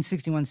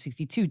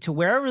 1961-62, to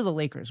wherever the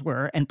Lakers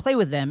were and play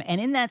with them.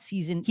 And in that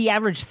season, he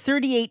averaged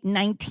 38,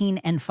 19,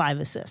 and 5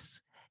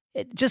 assists.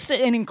 Just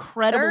an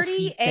incredible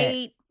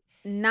 38,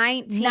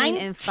 19,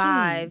 and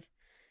 5.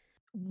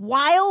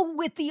 While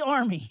with the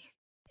Army.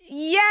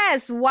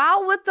 Yes,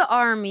 while with the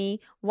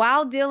Army,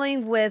 while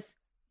dealing with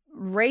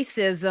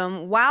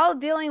racism, while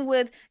dealing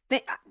with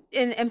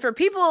and for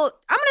people,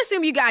 I'm gonna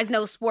assume you guys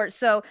know sports,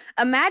 so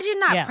imagine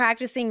not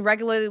practicing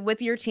regularly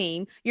with your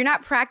team. You're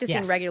not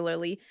practicing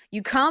regularly.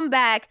 You come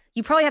back,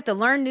 you probably have to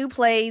learn new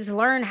plays,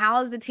 learn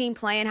how is the team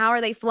playing, how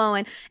are they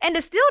flowing, and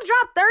to still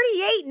drop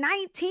 38,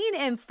 19,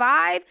 and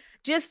 5,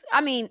 just, I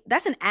mean,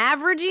 that's an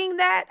averaging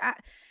that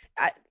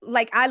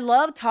I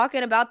love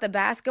talking about the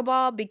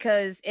basketball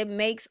because it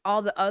makes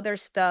all the other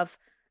stuff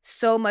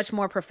so much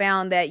more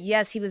profound. That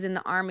yes, he was in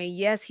the Army,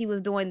 yes, he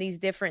was doing these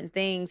different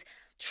things.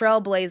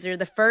 Trailblazer,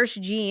 the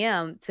first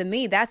GM, to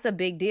me, that's a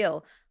big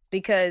deal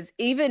because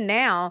even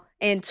now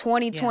in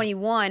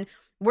 2021,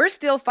 we're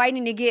still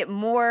fighting to get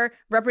more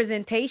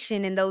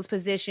representation in those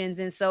positions.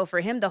 And so for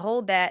him to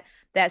hold that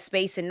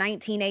space in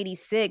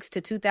 1986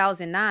 to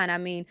 2009, I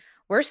mean,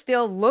 we're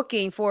still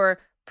looking for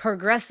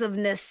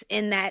progressiveness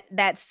in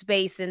that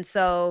space. And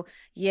so,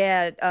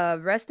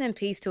 rest in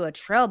peace to a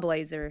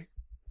trailblazer.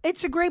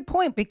 It's a great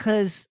point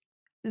because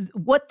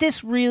what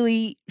this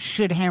really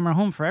should hammer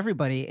home for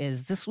everybody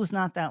is this was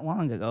not that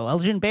long ago.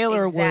 Elgin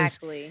Baylor was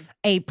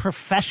a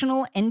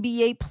professional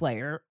NBA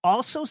player,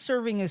 also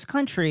serving his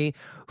country,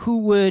 who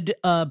would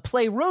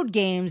play road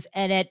games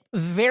and at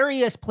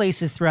various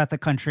places throughout the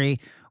country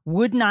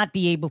would not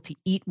be able to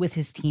eat with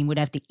his team, would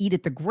have to eat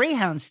at the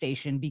Greyhound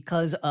station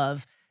because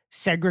of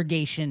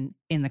segregation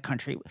in the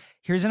country.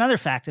 Here's another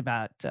fact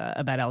about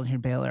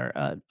Elgin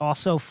Baylor.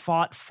 Also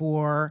fought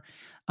for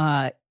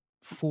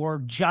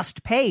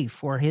just pay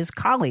for his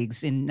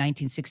colleagues in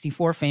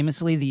 1964.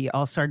 Famously, the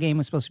All-Star game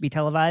was supposed to be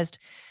televised.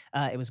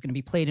 It was going to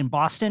be played in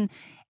Boston.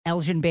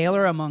 Elgin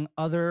Baylor, among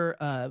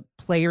other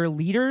player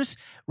leaders,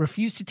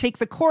 refused to take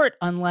the court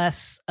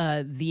unless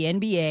the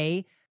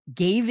NBA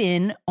gave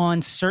in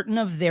on certain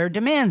of their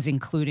demands,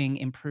 including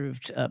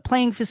improved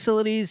playing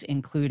facilities,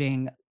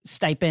 including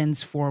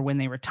stipends for when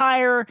they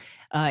retire,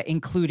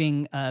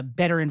 including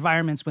better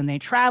environments when they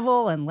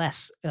travel and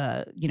less,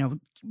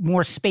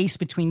 more space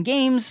between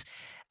games.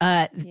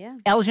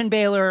 Elgin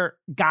Baylor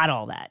got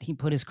all that. He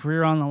put his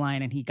career on the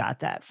line and he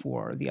got that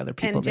for the other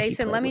people. And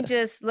Jason, let me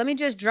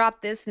just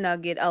drop this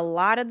nugget. A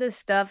lot of the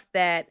stuff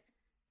that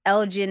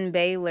Elgin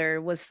Baylor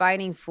was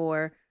fighting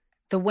for,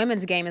 the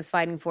women's game is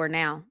fighting for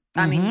now.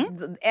 I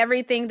mean,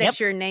 everything that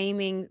you're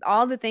naming,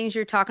 all the things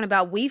you're talking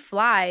about, we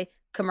fly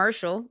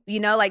commercial,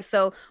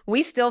 so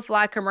we still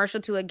fly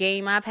commercial to a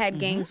game. I've had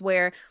games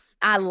where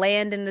I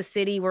land in the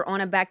city, we're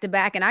on a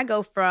back-to-back, and I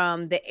go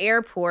from the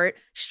airport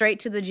straight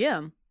to the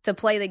gym to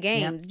play the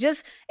game.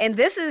 And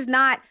this is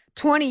not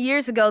 20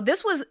 years ago.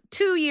 This was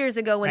 2 years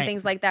ago when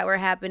things like that were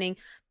happening,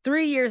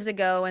 3 years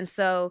ago. And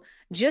so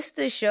just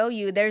to show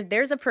you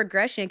there's a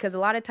progression, because a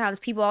lot of times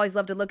people always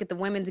love to look at the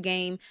women's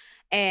game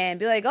and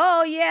be like,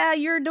 oh yeah,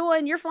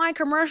 you're flying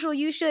commercial,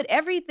 you should.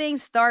 Everything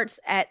starts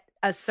at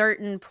a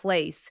certain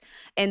place.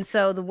 And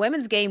so the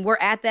women's game, we're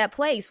at that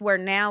place where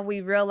now we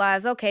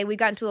realize, okay, we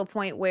gotten to a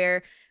point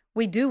where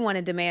we do want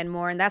to demand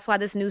more. And that's why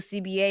this new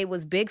CBA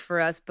was big for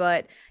us.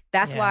 But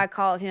that's why I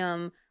call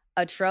him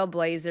a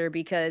trailblazer,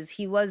 because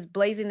he was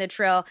blazing the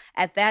trail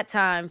at that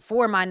time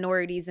for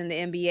minorities in the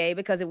NBA,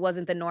 because it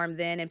wasn't the norm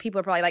then. And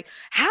people are probably like,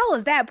 how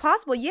is that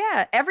possible?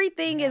 Yeah,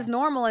 everything is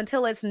normal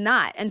until it's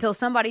not, until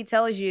somebody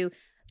tells you,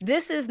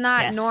 this is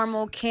not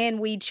normal. Can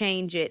we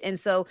change it? And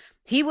so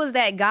he was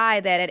that guy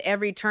that at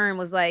every turn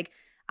was like,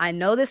 I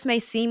know this may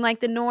seem like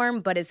the norm,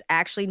 but it's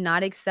actually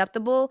not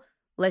acceptable.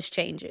 Let's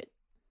change it.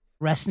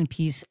 Rest in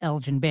peace,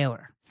 Elgin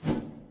Baylor.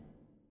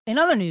 In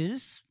other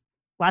news,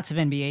 lots of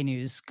NBA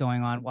news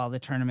going on while the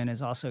tournament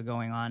is also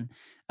going on.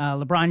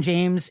 LeBron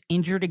James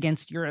injured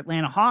against your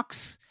Atlanta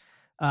Hawks.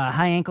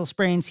 High ankle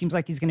sprain. Seems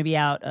like he's going to be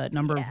out a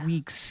number of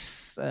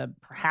weeks,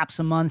 perhaps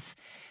a month.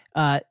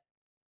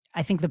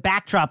 I think the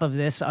backdrop of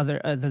this,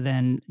 other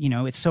than,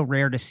 it's so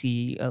rare to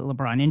see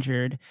LeBron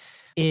injured,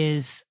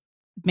 is,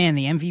 man,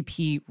 the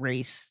MVP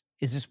race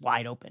is just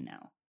wide open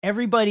now.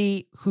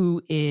 Everybody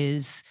who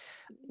is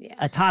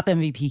a top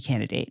MVP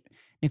candidate,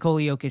 Nikola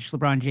Jokic,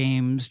 LeBron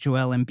James,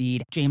 Joel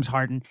Embiid, James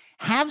Harden,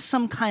 have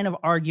some kind of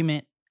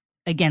argument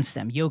against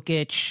them.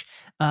 Jokic,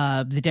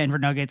 the Denver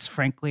Nuggets,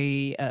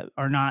 frankly,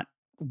 are not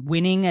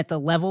winning at the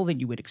level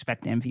that you would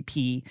expect an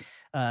MVP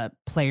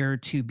player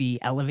to be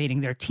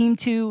elevating their team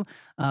to.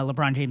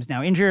 LeBron James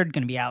now injured,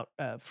 going to be out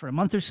for a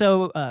month or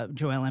so.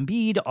 Joel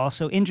Embiid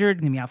also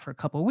injured, going to be out for a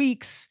couple of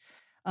weeks.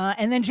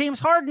 And then James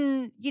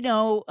Harden,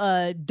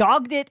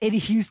 dogged it in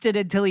Houston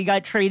until he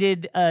got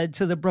traded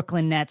to the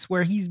Brooklyn Nets,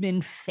 where he's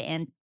been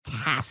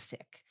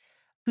fantastic.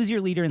 Who's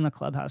your leader in the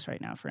clubhouse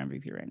right now for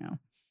MVP right now?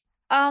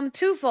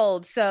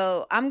 Twofold.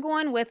 So I'm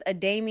going with a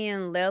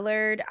Damian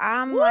Lillard.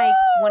 I'm like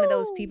one of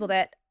those people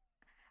that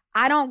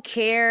I don't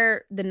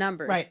care the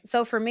numbers. Right.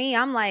 So for me,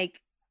 I'm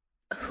like,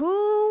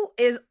 who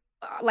is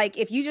like,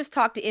 if you just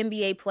talk to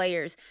NBA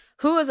players,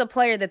 who is a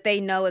player that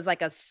they know is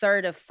like a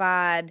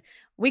certified,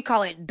 we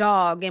call it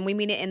dog, and we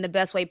mean it in the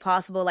best way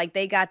possible. Like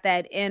they got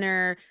that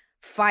inner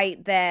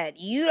fight that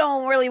you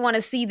don't really want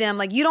to see them.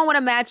 Like you don't want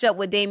to match up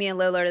with Damian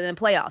Lillard in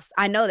the playoffs.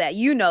 I know that.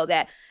 You know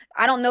that.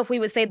 I don't know if we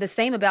would say the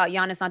same about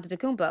Giannis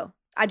Antetokounmpo.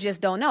 I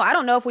just don't know. I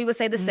don't know if we would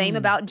say the same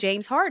about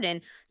James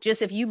Harden.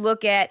 Just if you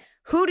look at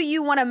who do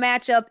you want to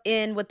match up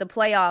in with the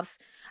playoffs,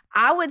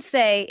 I would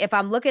say if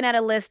I'm looking at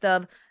a list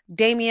of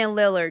Damian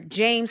Lillard,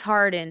 James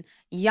Harden,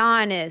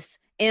 Giannis,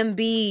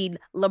 Embiid,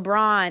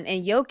 LeBron,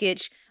 and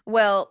Jokic,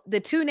 well, the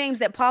two names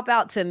that pop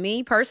out to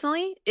me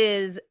personally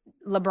is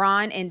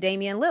LeBron and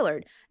Damian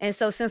Lillard. And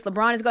so since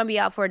LeBron is going to be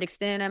out for an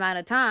extended amount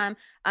of time,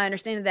 I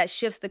understand that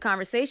shifts the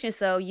conversation.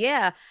 So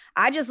yeah,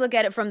 I just look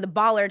at it from the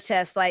baller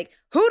test. Like,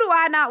 who do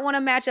I not want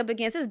to match up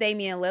against? It's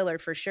Damian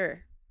Lillard for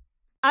sure.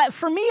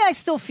 For me, I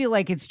still feel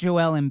like it's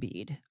Joel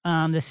Embiid.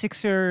 The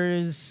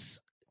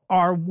Sixers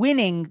are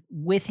winning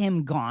with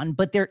him gone,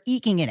 but they're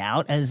eking it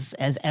out as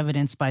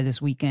evidenced by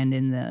this weekend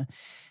in the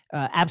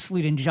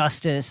absolute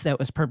injustice that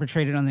was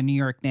perpetrated on the New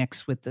York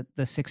Knicks with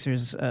the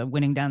Sixers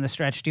winning down the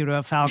stretch due to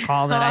a foul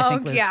call that I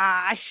think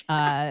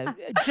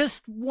was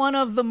just one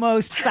of the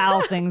most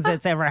foul things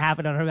that's ever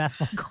happened on a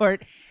basketball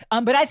court.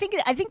 But I think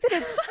that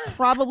it's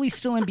probably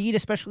still Embiid,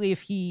 especially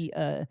if he,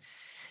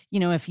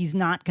 if he's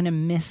not going to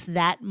miss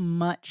that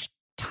much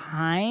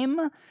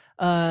time.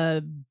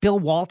 Bill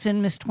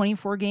Walton missed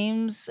 24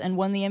 games and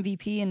won the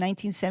MVP in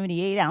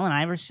 1978. Allen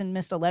Iverson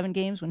missed 11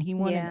 games when he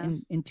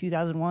won in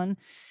 2001.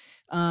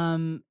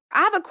 I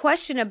have a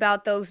question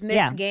about those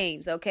missed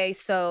games. Okay,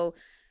 so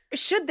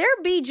should there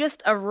be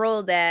just a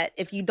rule that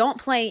if you don't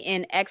play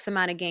in X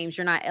amount of games,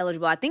 you're not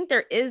eligible? I think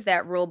there is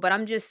that rule, but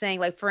I'm just saying,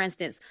 like, for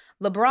instance,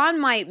 LeBron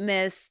might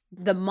miss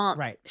the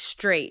month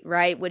straight,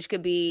 right? Which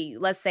could be,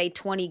 let's say,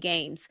 20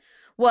 games.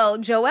 Well,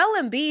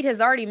 Joel Embiid has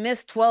already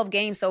missed 12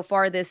 games so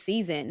far this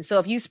season. So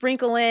if you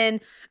sprinkle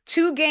in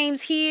 2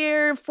 games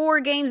here, 4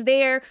 games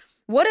there,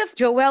 what if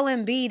Joel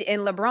Embiid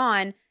and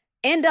LeBron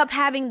end up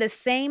having the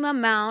same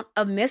amount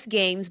of missed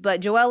games,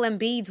 but Joel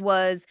Embiid's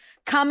was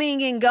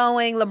coming and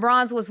going,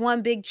 LeBron's was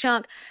one big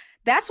chunk?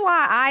 That's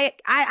why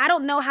I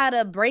don't know how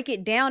to break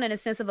it down in a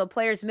sense of a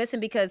player's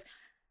missing, because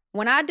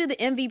when I do the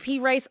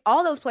MVP race,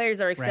 all those players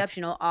are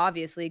exceptional,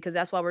 obviously, because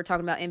that's why we're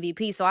talking about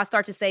MVP. So I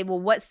start to say, well,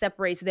 what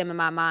separates them in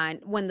my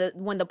mind? When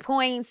the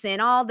points and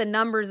all the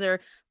numbers are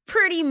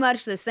pretty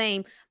much the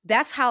same,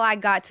 that's how I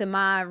got to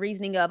my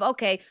reasoning of,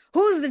 okay,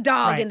 who's the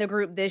dog in the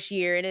group this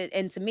year?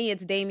 And to me,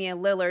 it's Damian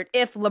Lillard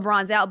if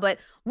LeBron's out. But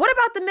what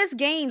about the missed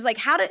games? Like,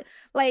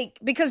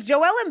 because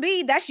Joel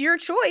Embiid, that's your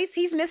choice.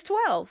 He's missed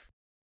 12.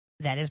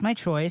 That is my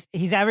choice.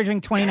 He's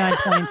averaging 29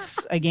 points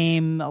a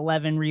game,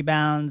 11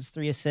 rebounds,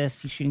 3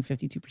 assists. He's shooting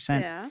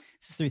 52%. Yeah.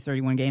 This is through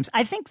 31 games.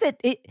 I think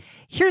that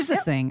here's the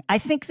thing. I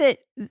think that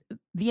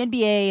the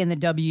NBA and the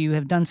W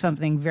have done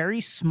something very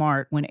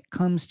smart when it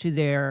comes to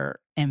their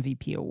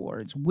MVP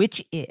awards,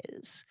 which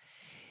is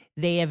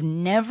they have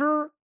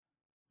never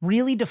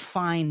really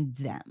defined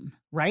them,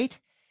 right?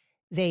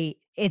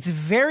 It's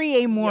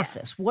very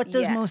amorphous. Yes. What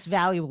does most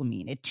valuable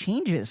mean? It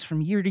changes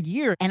from year to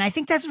year. And I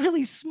think that's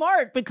really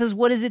smart, because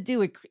what does it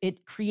do?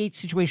 It creates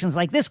situations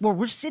like this where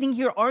we're sitting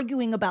here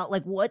arguing about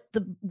like what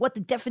the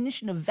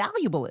definition of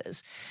valuable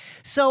is.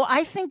 So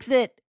I think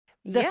that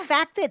the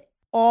fact that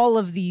all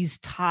of these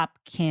top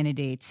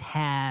candidates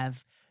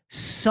have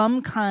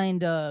some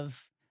kind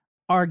of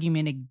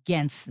argument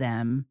against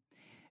them,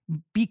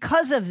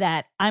 because of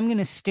that, I'm going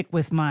to stick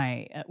with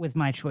my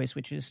choice,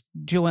 which is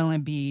Joel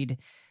Embiid.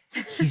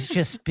 He's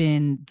just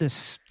been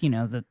this,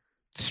 the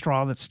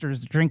straw that stirs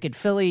the drink at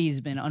Philly. He's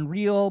been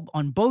unreal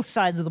on both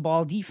sides of the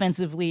ball,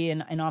 defensively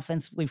and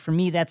offensively. For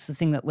me, that's the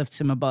thing that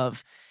lifts him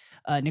above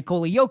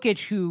Nikola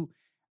Jokic, who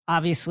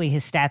obviously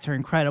his stats are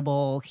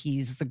incredible.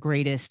 He's the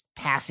greatest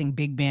passing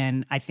big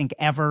man, I think,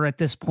 ever at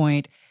this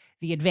point.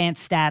 The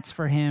advanced stats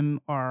for him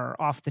are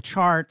off the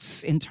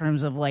charts in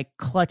terms of like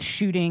clutch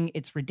shooting.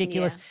 It's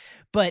ridiculous. Yeah.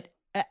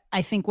 But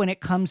I think when it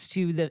comes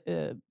to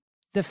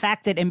the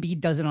fact that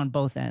Embiid does it on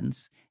both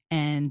ends,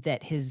 and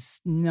that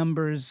his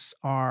numbers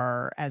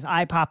are as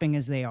eye-popping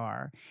as they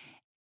are,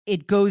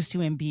 it goes to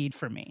Embiid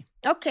for me.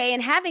 Okay,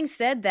 and having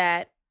said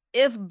that,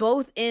 if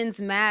both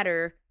ends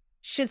matter,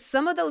 should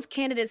some of those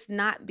candidates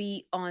not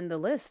be on the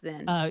list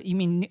then? You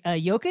mean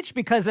Jokic?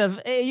 Because of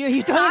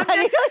you talking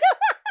about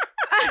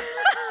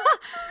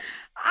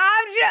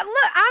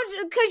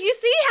because you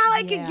see how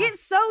it could get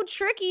so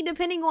tricky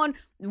depending on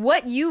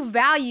what you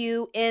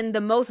value in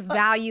the most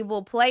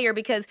valuable player,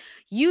 because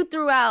you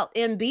threw out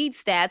Embiid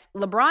stats,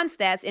 LeBron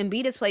stats.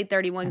 Embiid has played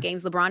 31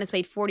 games. LeBron has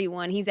played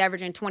 41. He's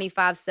averaging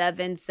 25,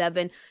 7,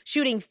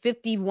 shooting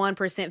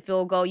 51%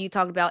 field goal. You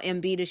talked about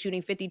Embiid is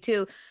shooting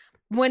 52.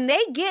 When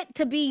they get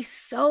to be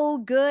so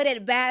good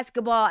at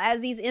basketball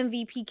as these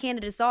MVP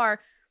candidates are,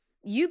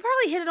 you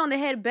probably hit it on the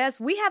head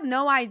best. We have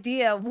no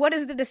idea what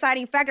is the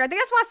deciding factor. I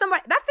think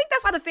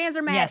that's why the fans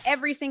are mad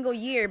every single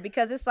year,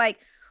 because it's like,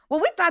 well,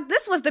 we thought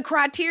this was the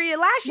criteria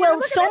last year. Well,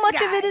 Look at so this much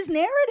guy. of it is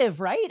narrative,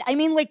 right? I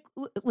mean, like,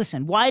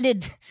 listen, why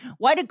did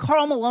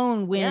Karl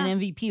Malone win an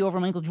MVP over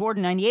Michael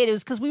Jordan in '98? It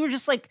was because we were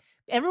just like,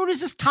 everyone was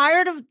just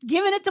tired of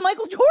giving it to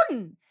Michael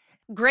Jordan.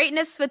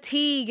 Greatness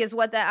fatigue is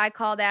what I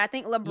call that. I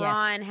think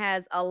LeBron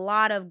has a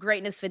lot of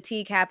greatness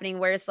fatigue happening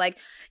where it's like,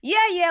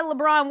 yeah,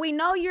 LeBron, we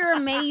know you're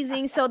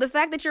amazing. So the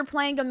fact that you're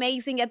playing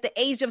amazing at the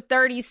age of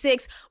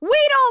 36,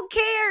 we don't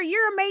care.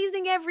 You're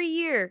amazing every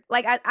year.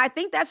 Like, I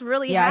think that's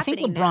really happening.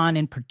 I think LeBron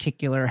in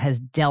particular has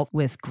dealt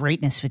with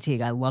greatness fatigue.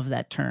 I love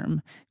that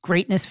term.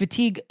 Greatness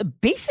fatigue,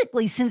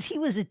 basically since he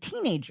was a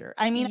teenager.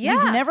 I mean,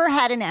 we've never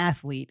had an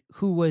athlete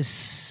who was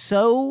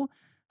so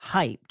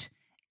hyped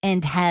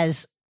and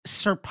has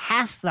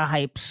surpassed the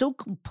hype so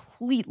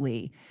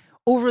completely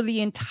over the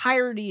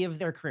entirety of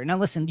their career. Now,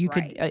 listen, you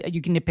can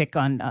nitpick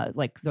on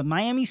like the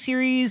Miami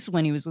series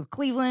when he was with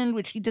Cleveland,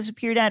 which he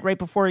disappeared at right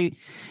before he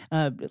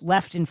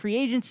left in free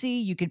agency.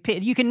 You can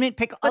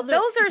nitpick, but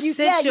those are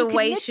situational. You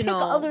can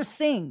nitpick other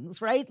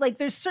things, right? Like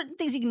there's certain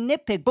things you can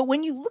nitpick, but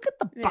when you look at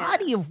the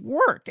body of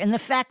work and the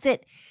fact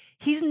that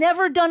he's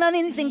never done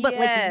anything but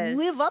like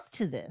live up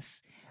to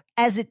this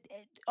as it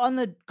on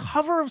the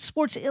cover of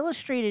Sports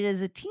Illustrated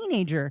as a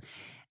teenager.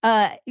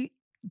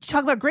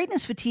 Talk about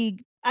greatness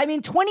fatigue. I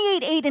mean,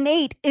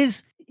 28-8-8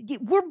 is,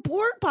 we're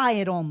bored by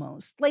it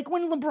almost. Like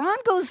when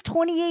LeBron goes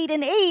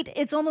 28-8,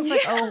 it's almost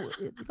like, oh,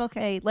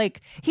 okay.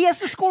 Like he has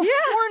to score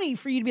 40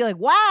 for you to be like,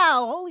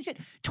 wow, holy shit.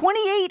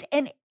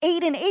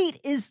 28-8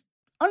 is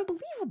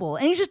unbelievable.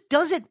 And he just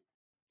does it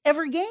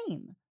every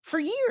game for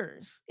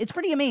years. It's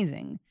pretty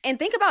amazing. And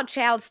think about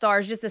child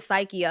stars, just the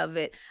psyche of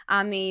it.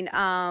 I mean,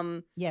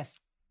 yes.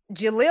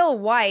 Jaleel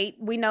White,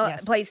 we know,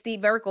 plays Steve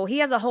Urkel. He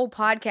has a whole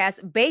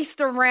podcast based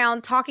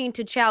around talking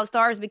to child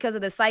stars because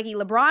of the psyche.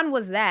 LeBron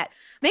was that.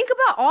 Think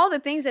about all the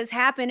things that's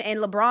happened and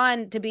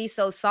LeBron to be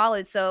so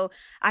solid. So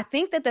I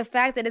think that the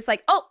fact that it's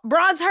like, oh,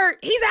 Bron's hurt,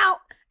 he's out.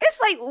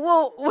 It's like,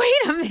 well, wait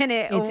a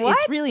minute.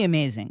 It's really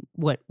amazing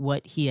what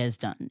he has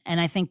done.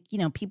 And I think,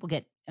 people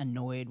get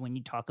annoyed when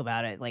you talk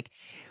about it. Like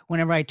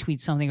whenever I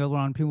tweet something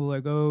LeBron, people are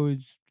like, oh,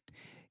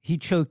 he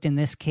choked in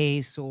this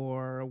case,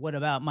 or what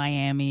about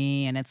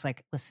Miami? And it's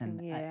like,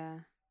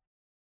 listen,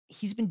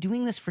 he's been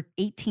doing this for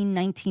 18,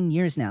 19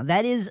 years now.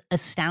 That is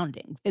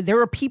astounding. There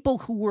are people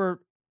who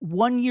were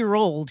 1 year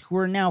old who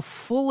are now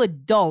full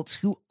adults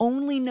who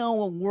only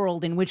know a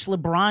world in which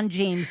LeBron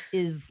James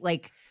is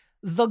like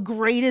the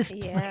greatest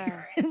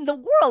player in the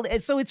world.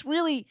 And so it's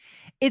really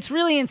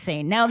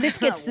insane. Now this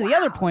gets to the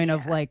other point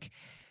of like,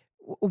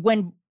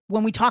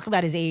 when we talk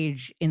about his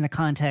age in the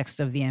context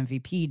of the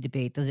MVP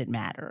debate, does it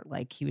matter?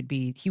 Like he would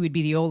be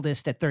the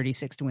oldest at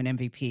 36 to win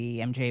MVP.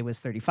 MJ was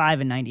 35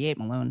 in 98.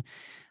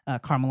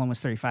 Karl Malone was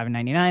 35 in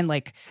 99.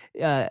 Like,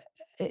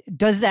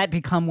 does that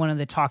become one of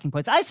the talking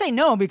points? I say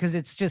no, because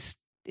it's just,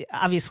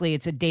 obviously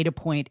it's a data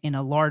point in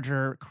a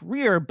larger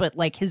career, but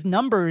like his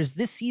numbers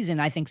this season,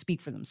 I think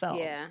speak for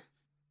themselves.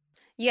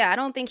 Yeah, I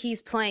don't think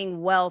he's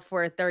playing well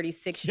for a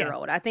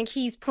 36-year-old. I think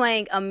he's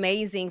playing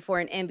amazing for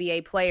an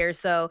NBA player.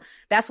 So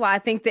that's why I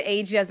think the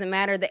age doesn't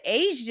matter. The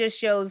age just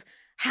shows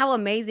how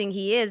amazing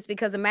he is,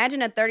 because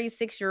imagine a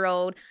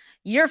 36-year-old,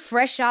 you're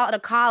fresh out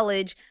of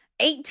college,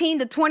 18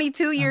 to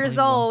 22 years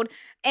old,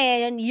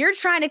 and you're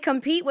trying to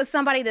compete with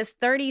somebody that's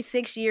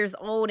 36 years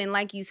old. And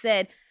like you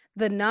said,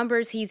 the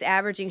numbers he's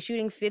averaging,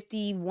 shooting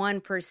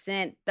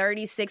 51%,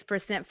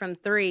 36% from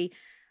three.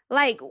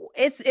 Like,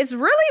 it's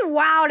really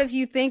wild if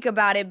you think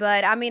about it.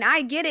 But, I mean,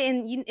 I get it.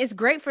 And it's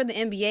great for the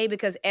NBA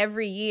because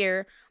every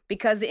year,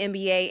 because the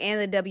NBA and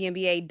the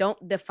WNBA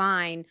don't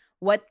define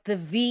what the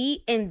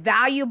V in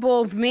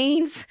valuable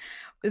means,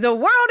 the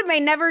world may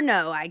never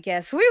know, I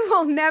guess. We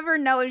will never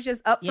know. It's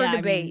just up for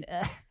debate.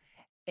 I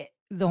mean,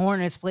 the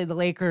Hornets played the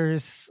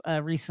Lakers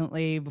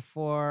recently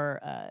before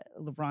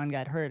LeBron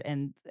got hurt,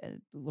 and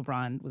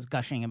LeBron was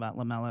gushing about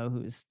LaMelo,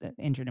 who's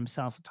injured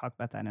himself. We'll talk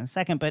about that in a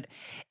second. But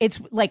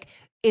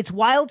it's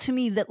wild to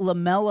me that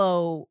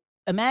LaMelo,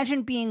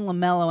 imagine being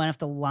LaMelo and have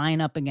to line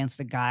up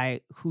against a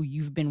guy who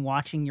you've been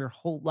watching your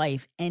whole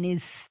life and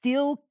is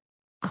still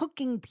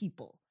cooking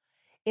people.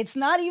 It's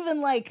not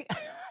even like,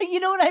 you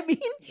know what I mean?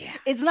 Yeah.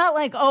 It's not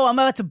like, oh, I'm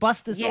about to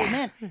bust this old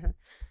man.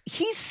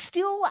 He's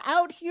still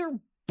out here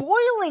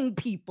boiling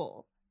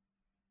people.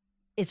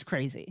 It's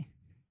crazy.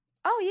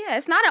 Oh, yeah.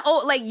 It's not an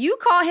old, like, you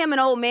call him an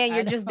old man,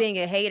 you're just being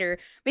a hater,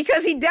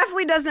 because he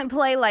definitely doesn't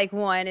play like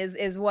one,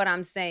 is what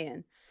I'm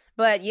saying.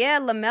 But yeah,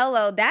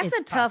 LaMelo, that's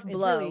a tough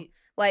blow.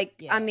 Really,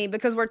 I mean,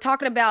 because we're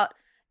talking about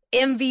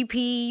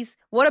MVPs.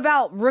 What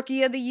about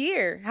Rookie of the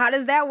Year? How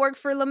does that work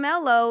for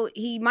LaMelo?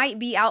 He might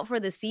be out for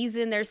the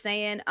season, they're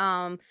saying.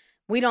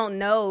 We don't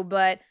know,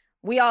 but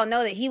we all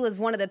know that he was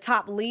one of the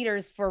top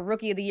leaders for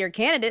Rookie of the Year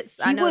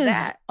candidates. I know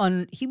that.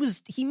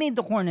 He made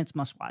the Hornets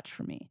must watch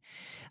for me.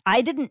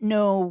 I didn't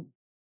know,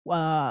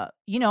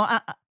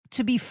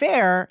 to be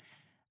fair,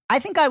 I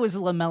think I was a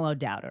LaMelo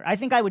doubter. I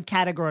think I would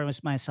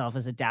categorize myself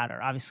as a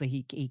doubter. Obviously,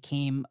 he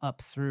came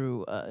up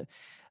through,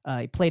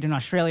 he played in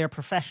Australia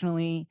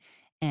professionally,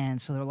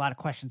 And so there are a lot of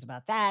questions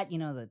about that,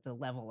 the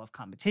level of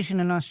competition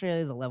in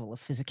Australia, the level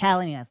of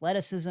physicality and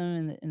athleticism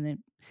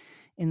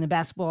in the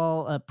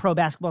basketball, pro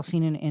basketball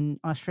scene in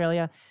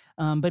Australia.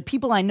 But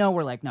people I know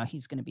were like, no,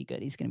 he's going to be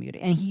good. He's going to be good.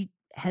 And he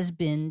has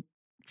been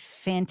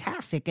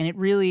fantastic. And it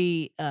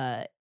really,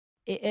 a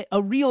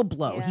real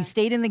blow. Yeah. He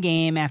stayed in the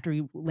game after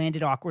he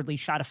landed awkwardly,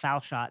 shot a foul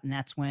shot. And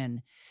that's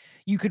when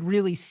you could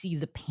really see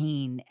the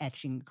pain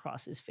etching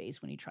across his face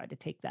when he tried to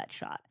take that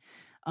shot.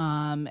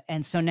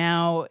 And so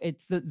now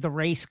it's the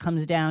race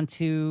comes down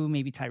to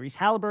maybe Tyrese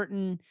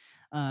Halliburton,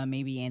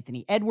 maybe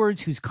Anthony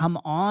Edwards, who's come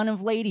on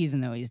of late,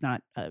 even though he's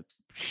not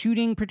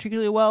shooting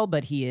particularly well,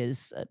 but he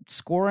is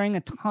scoring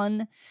a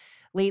ton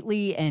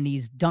lately, and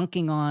he's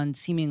dunking on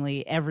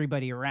seemingly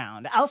everybody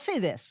around. I'll say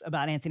this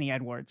about Anthony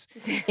Edwards.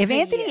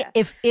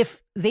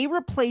 If they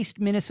replaced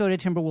Minnesota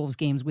Timberwolves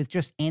games with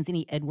just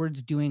Anthony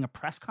Edwards doing a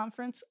press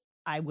conference,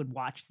 I would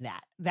watch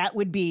that.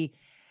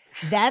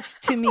 That's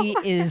to me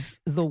is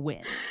the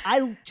win.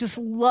 I just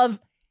love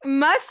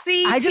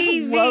must-see TV. I just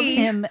love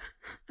him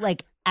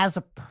like as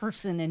a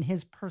person and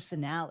his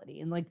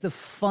personality, and like the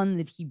fun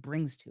that he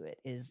brings to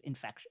it is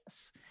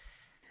infectious.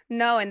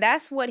 No, and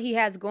that's what he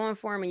has going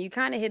for him, and you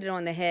kind of hit it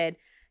on the head.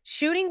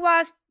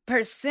 Shooting-wise,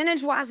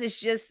 percentage-wise, it's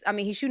just, I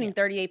mean, he's shooting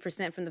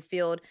 38% from the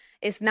field.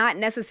 It's not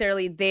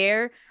necessarily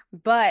there,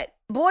 but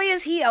boy,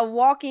 is he a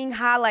walking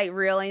highlight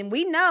reel. And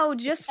we know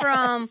just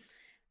from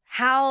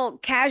how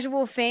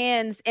casual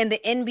fans in the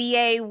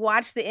NBA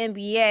watch the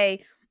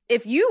NBA,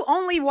 if you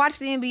only watch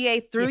the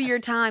NBA through your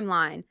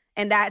timeline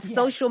and that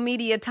social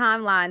media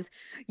timelines,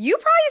 you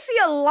probably see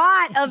a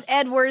lot of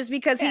Edwards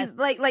because he's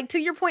like to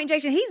your point,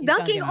 Jason, he's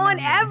dunking on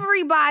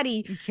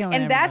everybody.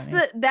 And that's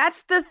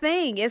the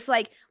thing. It's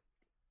like,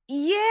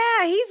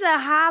 yeah, he's a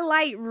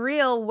highlight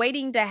reel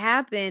waiting to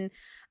happen.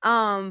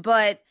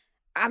 But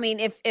I mean,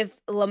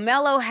 if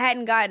LaMelo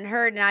hadn't gotten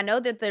hurt, and I know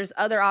that there's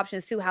other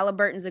options too,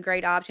 Halliburton's a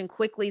great option,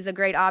 Quickly's a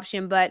great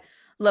option, but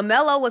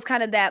LaMelo was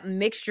kind of that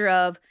mixture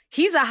of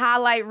he's a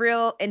highlight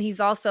reel and he's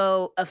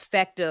also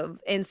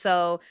effective. And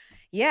so,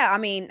 yeah, I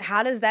mean,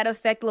 how does that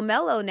affect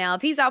LaMelo now?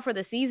 If he's out for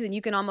the season,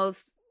 you can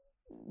almost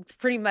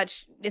pretty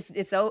much,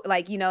 it's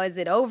like, is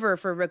it over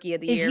for Rookie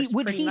of the Year?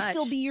 Would he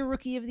still be your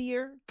Rookie of the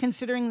Year,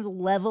 considering the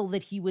level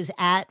that he was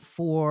at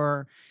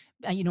for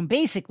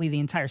basically the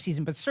entire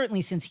season, but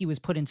certainly since he was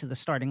put into the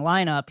starting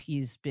lineup,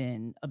 he's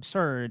been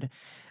absurd.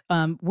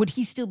 Would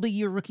he still be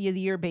your Rookie of the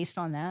Year based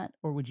on that,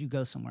 or would you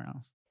go somewhere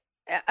else?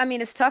 I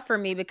mean, it's tough for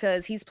me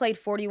because he's played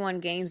 41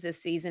 games this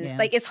season. Yeah.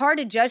 Like, it's hard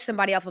to judge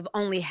somebody off of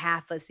only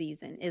half a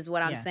season is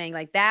what I'm saying.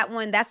 Like, that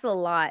one, that's a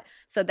lot.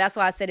 So that's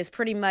why I said it's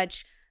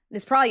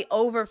probably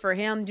over for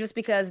him just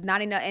because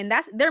not enough. And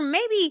there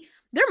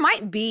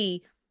might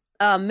be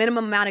a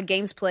minimum amount of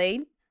games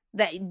played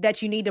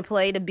that you need to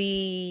play to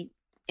be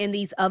in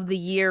these of the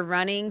year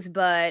runnings,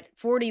 but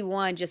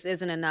 41 just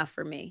isn't enough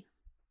for me.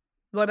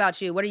 What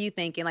about you? What are you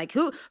thinking? Like,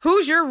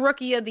 who's your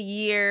Rookie of the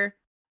Year?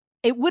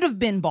 It would have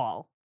been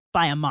Ball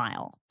by a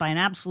mile, by an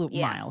absolute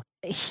mile.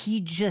 He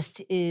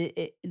just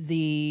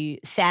the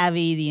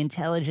savvy, the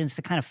intelligence,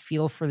 the kind of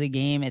feel for the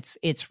game.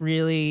 It's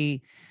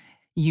really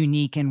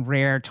unique and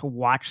rare to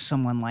watch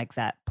someone like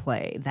that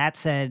play. That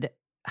said,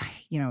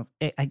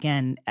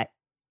 again,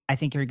 I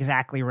think you're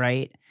exactly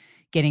right.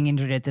 Getting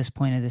injured at this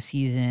point of the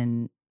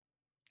season,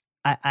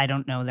 I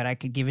don't know that I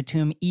could give it to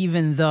him,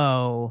 even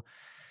though,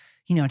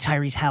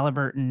 Tyrese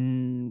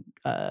Halliburton,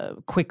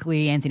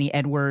 Quickly, Anthony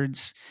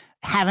Edwards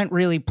haven't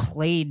really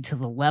played to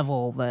the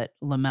level that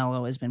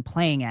LaMelo has been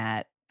playing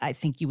at. I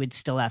think you would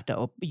still have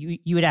to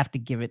you would have to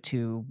give it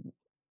to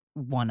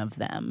one of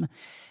them.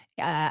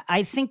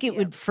 I think it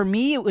would, for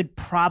me, it would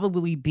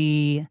probably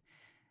be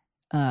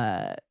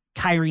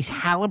Tyrese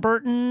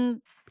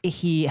Halliburton.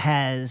 He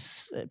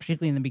has,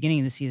 particularly in the beginning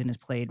of the season, has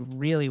played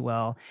really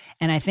well.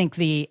 And I think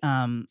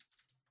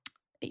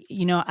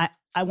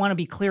I want to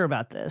be clear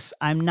about this.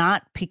 I'm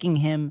not picking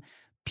him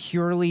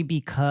purely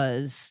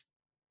because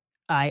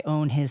I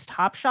own his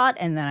Top Shot,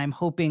 and then I'm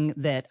hoping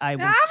that I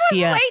would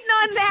see waiting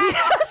on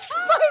that.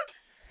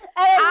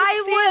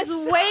 I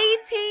was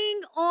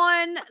waiting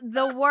on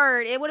the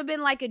word. It would have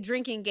been like a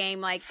drinking game.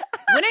 Like,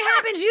 when it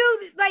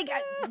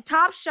happened,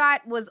 Top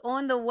Shot was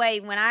on the way.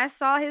 When I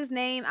saw his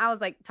name, I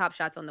was like, Top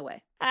Shot's on the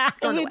way.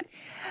 It's on the way.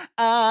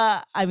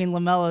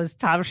 LaMelo's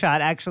Top Shot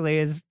actually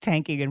is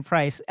tanking in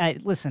price.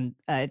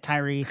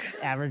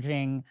 Tyrese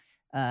averaging,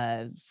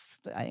 I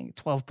think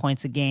 12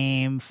 points a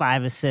game,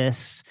 5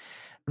 assists,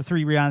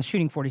 3 rebounds,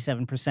 shooting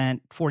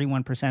 47%,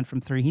 41%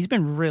 from 3. He's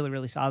been really,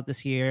 really solid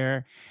this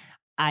year.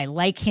 I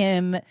like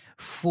him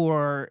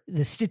for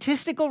the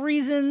statistical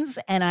reasons,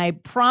 and I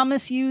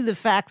promise you the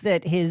fact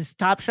that his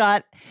Top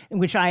Shot,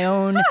 which I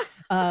own,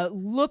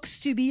 looks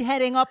to be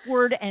heading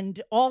upward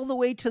and all the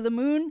way to the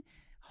moon.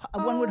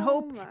 One would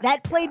hope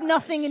that played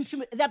nothing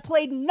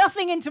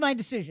into my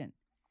decision.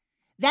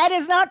 That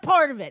is not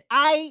part of it.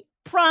 I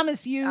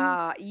promise you.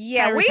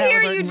 Yeah, we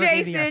hear you,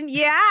 Jason.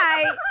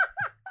 Yeah,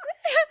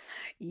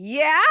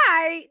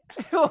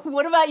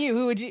 What about you?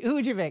 Who would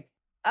you pick?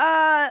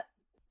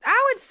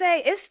 I would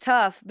say it's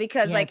tough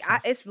because Yeah,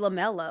 it's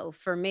LaMelo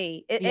for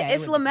me. Yeah,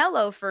 It's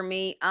LaMelo for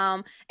me.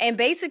 And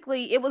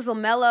basically it was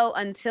LaMelo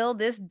until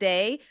this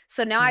day.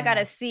 So now I got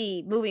to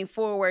see moving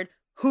forward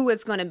who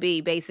it's going to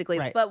be basically.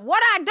 Right. But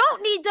what I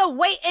don't need to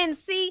wait and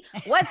see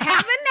what's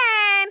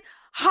happening.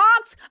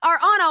 Hawks are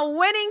on a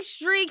winning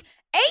streak.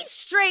 8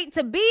 straight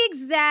to be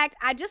exact.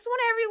 I just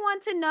want everyone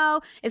to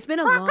know it's been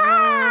a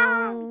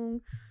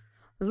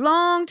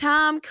long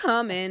time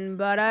coming,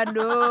 but I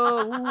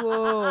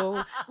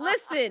know.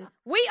 Listen,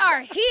 we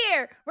are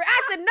here. We're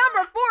at the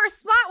number 4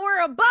 spot.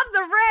 We're above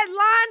the red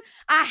line.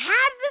 I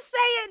had to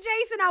say it,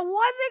 Jason. I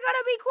wasn't going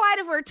to be quiet.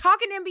 If we're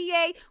talking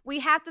NBA, we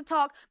have to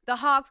talk the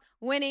Hawks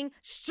winning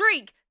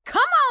streak.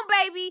 Come on,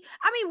 baby.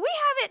 I mean,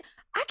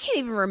 I can't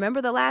even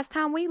remember the last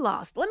time we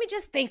lost. Let me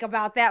just think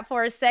about that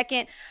for a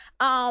second.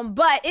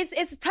 But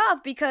it's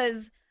tough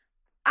because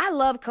I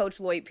love Coach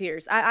Lloyd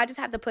Pierce. I just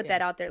have to put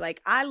that out there.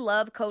 Like, I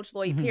love Coach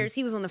Lloyd Pierce.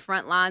 He was on the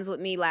front lines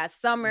with me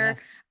last summer.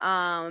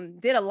 Yes.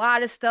 Did a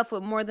lot of stuff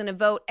with More Than a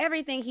Vote.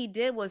 Everything he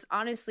did was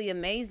honestly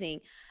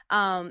amazing.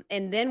 And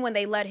then when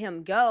they let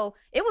him go,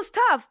 it was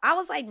tough. I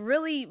was like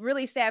really,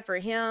 really sad for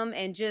him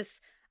and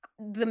just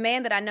the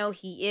man that I know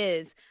he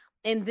is.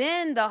 And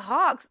then the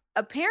Hawks,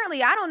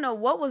 apparently, I don't know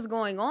what was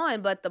going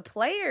on, but the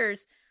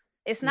players,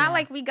 it's not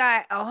like we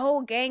got a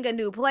whole gang of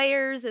new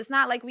players. It's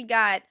not like we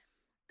got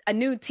a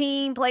new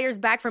team, players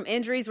back from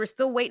injuries. We're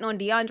still waiting on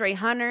DeAndre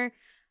Hunter.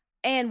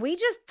 And we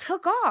just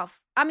took off.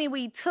 I mean,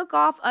 we took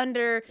off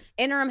under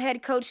interim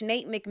head coach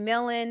Nate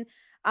McMillan.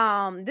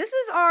 This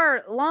is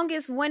our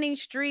longest winning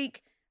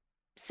streak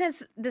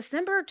since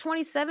December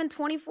 27,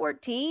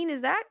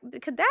 2014.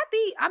 Could that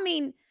be? I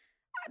mean,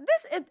 I'm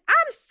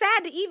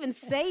sad to even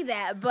say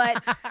that,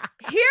 but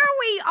here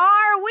we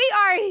are. We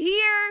are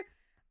here.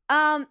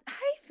 How do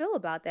you feel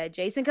about that,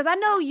 Jason? Because I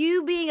know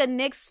you being a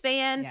Knicks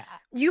fan,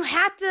 you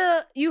have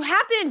to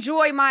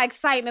enjoy my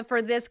excitement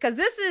for this because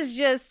this is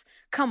just,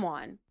 come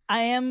on.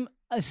 I am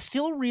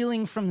still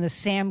reeling from the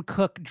Sam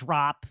Cooke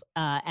drop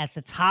at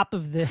the top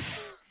of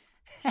this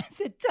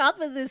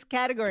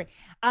category.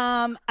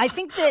 I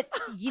think that,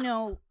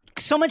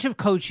 so much of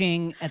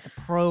coaching at the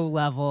pro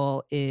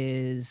level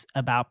is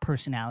about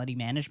personality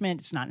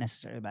management. It's not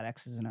necessarily about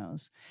X's and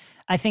O's.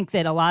 I think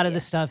that a lot of the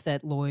stuff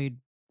that Lloyd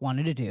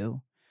wanted to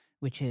do,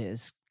 which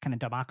is kind of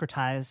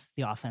democratize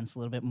the offense a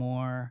little bit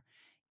more,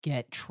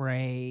 get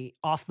Trey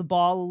off the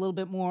ball a little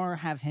bit more,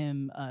 have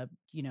him,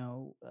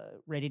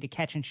 ready to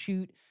catch and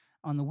shoot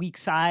on the weak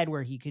side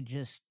where he could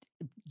just,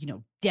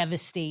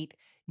 devastate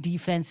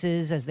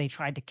defenses as they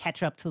tried to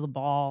catch up to the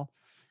ball.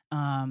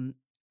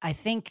 I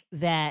think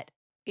that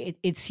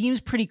it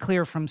seems pretty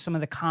clear from some of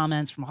the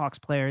comments from Hawks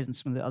players and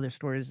some of the other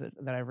stories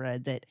that I've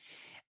read that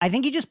I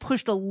think he just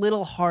pushed a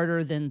little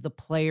harder than the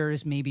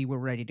players maybe were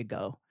ready to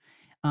go.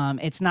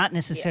 It's not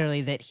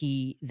necessarily that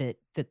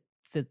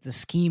the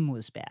scheme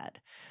was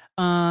bad.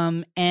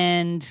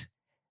 And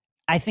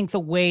I think the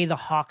way the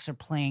Hawks are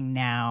playing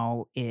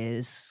now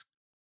is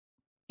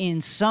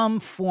in some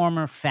form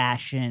or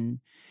fashion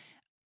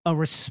a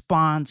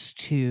response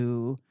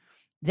to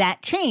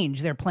that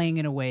change. They're playing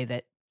in a way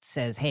that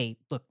says, hey,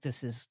 look,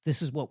 this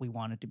is what we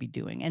wanted to be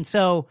doing. And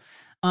so,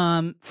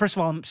 first of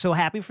all, I'm so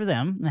happy for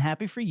them. I'm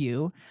happy for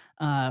you.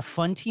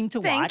 Fun team to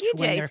watch. Thank you,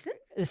 Jason.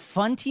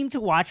 Fun team to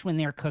watch when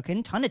they're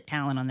cooking. Ton of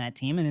talent on that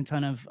team and a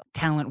ton of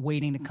talent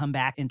waiting to come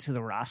back into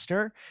the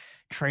roster.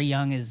 Trae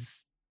Young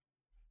is,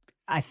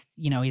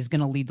 he's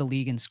going to lead the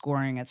league in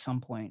scoring at some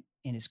point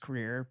in his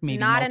career. Maybe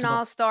not an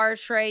all-star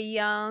Trae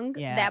Young.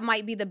 Yeah. That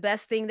might be the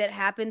best thing that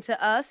happened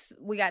to us.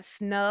 We got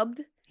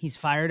snubbed. He's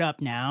fired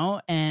up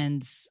now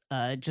and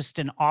just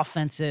an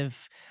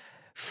offensive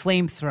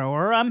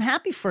flamethrower. I'm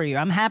happy for you.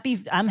 I'm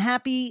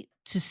happy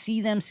to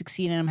see them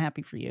succeed, and I'm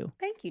happy for you.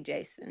 Thank you,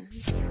 Jason.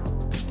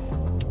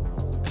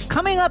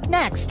 Coming up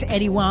next,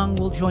 Eddie Huang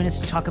will join us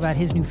to talk about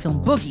his new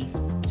film, Boogie.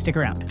 Stick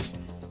around.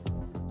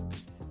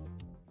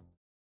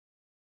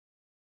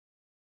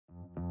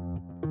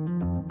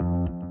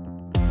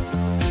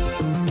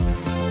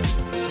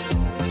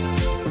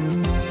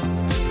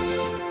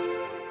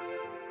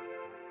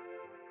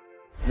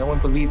 No one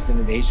believes in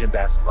an Asian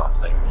basketball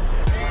player.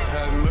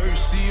 Have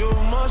mercy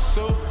on my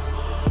soul.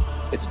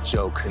 It's a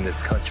joke in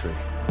this country.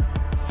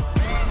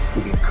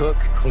 We can cook,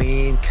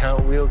 clean,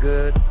 count real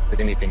good, but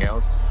anything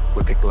else,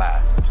 we pick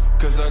last.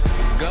 Cause I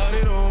got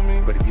it on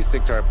me. But if you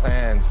stick to our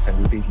plans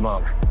and we beat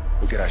Monk,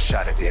 we'll get our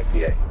shot at the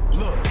NBA.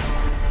 Look,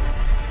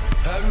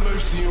 have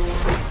mercy on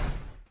me.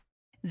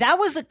 That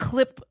was a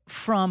clip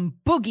from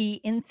Boogie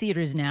in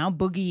theaters now.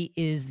 Boogie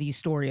is the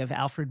story of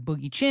Alfred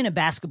Boogie Chin, a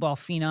basketball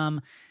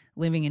phenom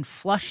living in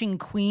Flushing,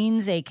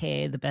 Queens,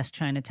 a.k.a. the best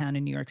Chinatown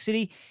in New York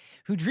City,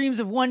 who dreams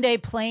of one day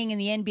playing in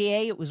the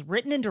NBA. It was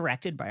written and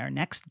directed by our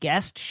next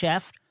guest,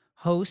 chef,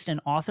 host,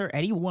 and author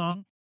Eddie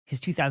Huang.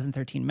 His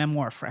 2013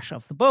 memoir, Fresh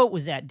Off the Boat,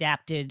 was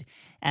adapted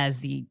as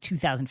the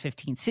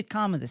 2015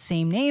 sitcom of the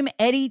same name.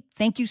 Eddie,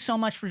 thank you so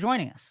much for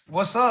joining us.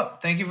 What's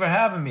up? Thank you for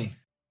having me.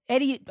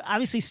 Eddie,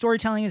 obviously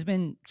storytelling has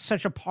been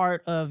such a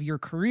part of your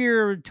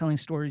career, telling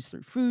stories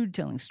through food,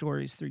 telling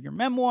stories through your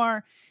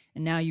memoir.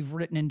 and now you've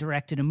written and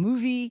directed a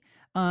movie.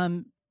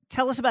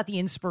 Tell us about the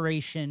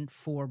inspiration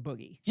for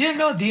Boogie. Yeah,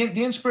 no,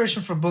 the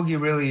inspiration for Boogie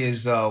really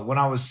is when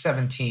I was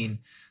 17,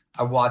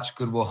 I watched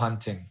Good Will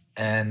Hunting.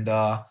 And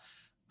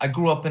I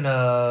grew up in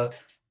a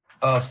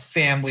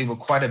family with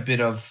quite a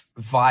bit of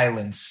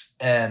violence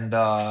and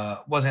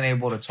wasn't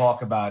able to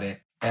talk about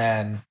it.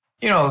 And,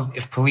 you know,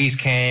 if police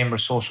came or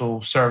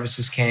social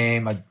services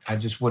came, I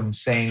just wouldn't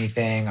say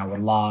anything. I would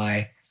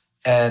lie.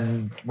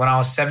 And when I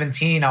was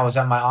 17, I was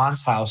at my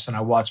aunt's house and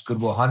I watched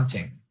Good Will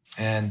Hunting.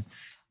 And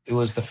it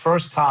was the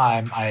first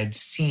time I had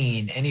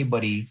seen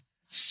anybody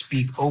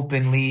speak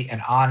openly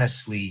and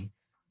honestly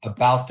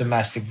about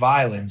domestic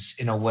violence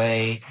in a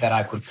way that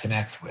I could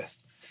connect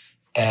with.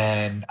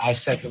 And I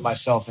said to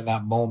myself in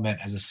that moment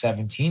as a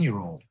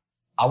 17-year-old,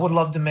 I would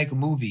love to make a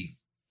movie.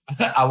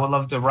 I would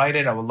love to write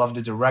it. I would love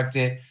to direct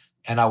it.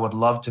 And I would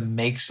love to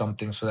make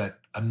something so that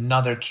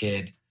another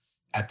kid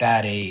at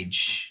that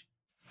age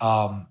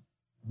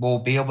will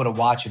be able to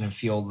watch it and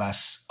feel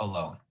less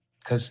alone.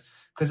 Because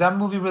that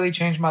movie really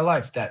changed my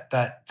life.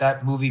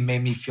 That movie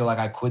made me feel like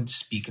I could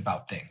speak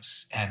about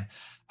things. And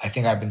I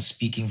think I've been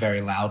speaking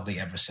very loudly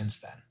ever since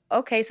then.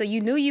 Okay, so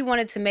you knew you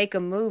wanted to make a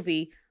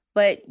movie,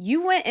 but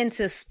you went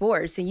into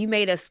sports and you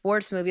made a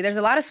sports movie. There's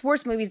a lot of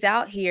sports movies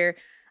out here.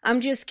 I'm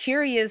just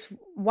curious,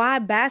 why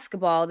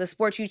basketball, the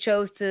sport you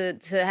chose to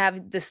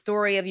have the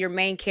story of your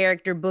main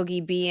character,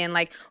 Boogie, be in?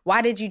 Like,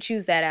 why did you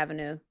choose that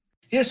avenue?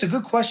 Yeah, it's a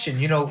good question.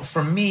 You know,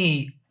 for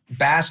me,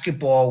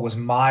 basketball was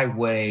my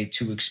way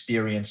to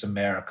experience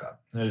America.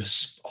 It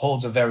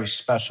holds a very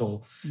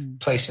special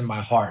place in my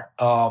heart.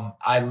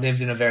 I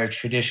lived in a very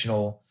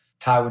traditional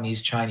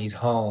Taiwanese Chinese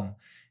home.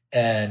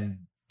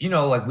 And, you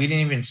know, like we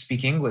didn't even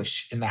speak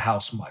English in the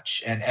house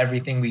much. And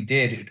everything we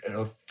did,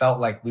 it felt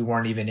like we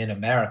weren't even in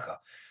America.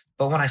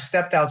 But when I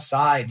stepped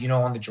outside, you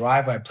know, on the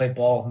driveway, I played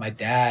ball with my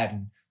dad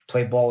and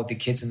played ball with the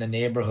kids in the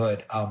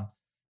neighborhood.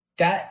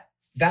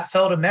 That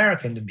felt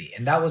American to me.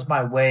 And that was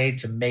my way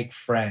to make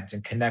friends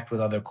and connect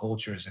with other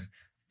cultures and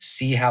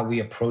see how we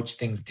approach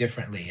things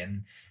differently.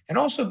 And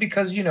also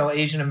because, you know,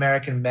 Asian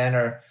American men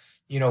are,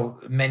 you know,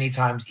 many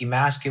times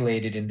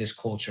emasculated in this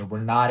culture. We're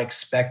not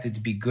expected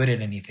to be good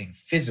at anything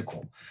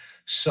physical.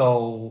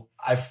 So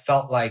I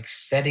felt like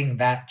setting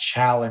that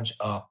challenge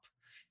up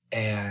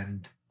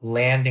and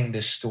landing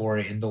this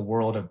story in the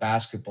world of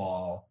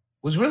basketball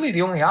was really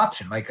the only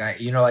option. Like I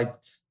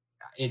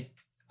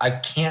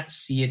can't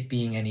see it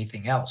being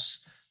anything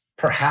else.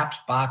 Perhaps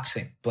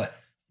boxing, but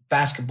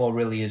basketball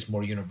really is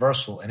more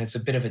universal, and it's a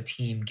bit of a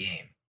team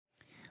game.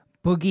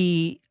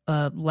 Boogie,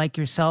 like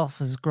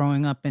yourself, is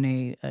growing up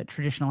in a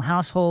traditional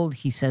household.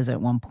 He says at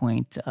one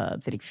point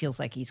that he feels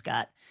like he's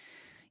got,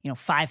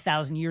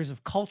 5,000 years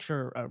of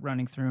culture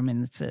running through him,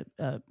 and it's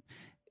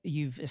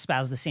you've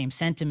espoused the same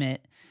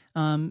sentiment.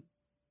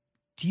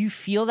 Do you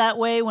feel that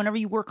way whenever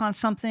you work on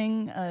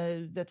something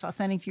that's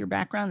authentic to your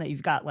background, that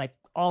you've got like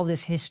all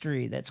this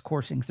history that's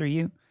coursing through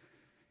you?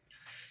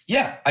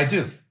 Yeah, I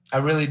do. I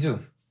really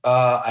do.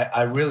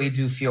 I really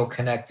do feel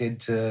connected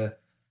to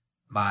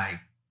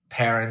my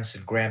parents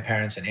and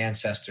grandparents and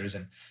ancestors,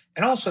 and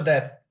also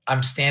that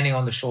I'm standing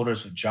on the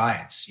shoulders of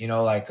giants.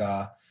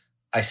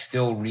 I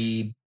still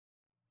read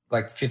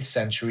like 5th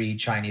century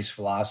Chinese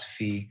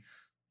philosophy.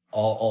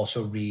 I'll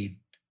also read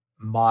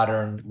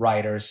modern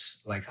writers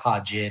like Ha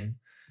Jin,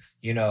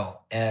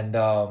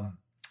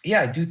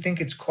 I do think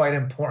it's quite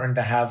important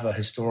to have a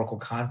historical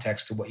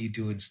context to what you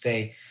do and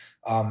stay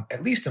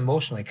at least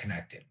emotionally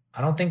connected. I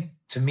don't think,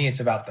 to me,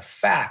 it's about the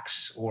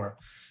facts or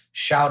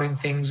shouting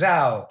things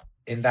out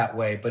in that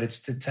way, but it's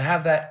to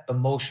have that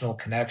emotional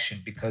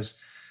connection, because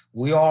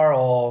we are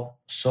all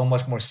so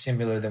much more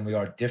similar than we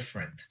are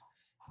different.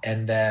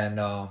 And then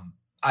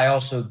I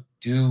also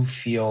do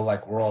feel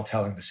like we're all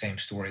telling the same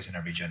stories in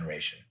every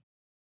generation.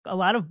 A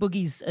lot of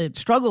Boogie's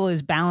struggle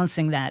is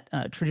balancing that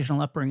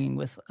traditional upbringing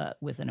with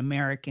an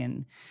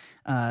American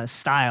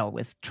style,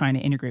 with trying to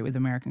integrate with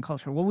American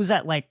culture. What was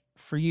that like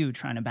for you,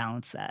 trying to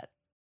balance that?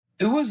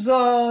 It was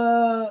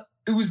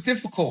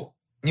difficult.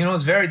 It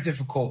was very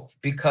difficult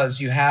because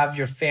you have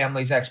your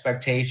family's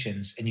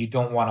expectations and you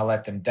don't want to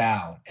let them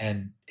down.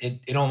 And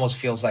it almost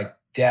feels like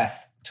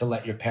death to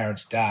let your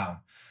parents down.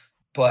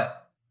 But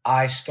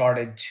I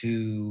started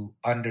to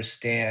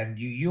understand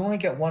you only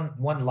get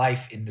one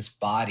life in this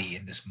body,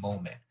 in this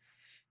moment.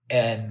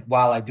 And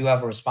while I do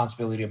have a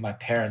responsibility to my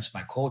parents,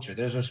 my culture,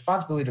 there's a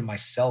responsibility to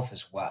myself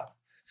as well.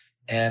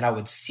 And I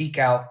would seek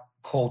out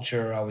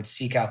culture. I would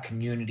seek out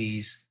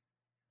communities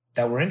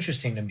that were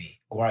interesting to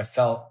me, or I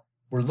felt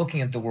were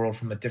looking at the world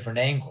from a different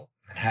angle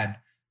and had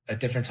a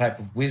different type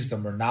of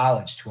wisdom or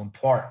knowledge to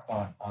impart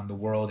on the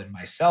world and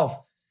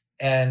myself.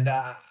 And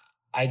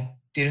I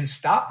didn't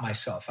stop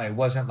myself. I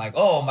wasn't like,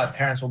 oh, my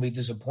parents will be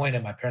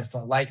disappointed. My parents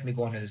don't like me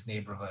going to this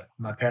neighborhood.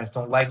 My parents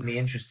don't like me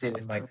interested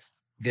in like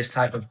this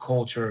type of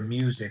culture or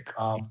music.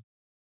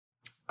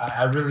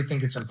 I really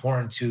think it's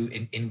important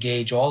to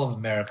engage all of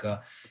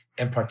America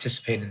and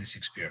participate in this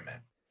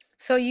experiment.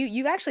 So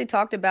you actually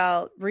talked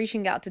about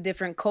reaching out to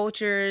different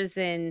cultures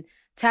and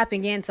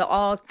tapping into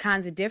all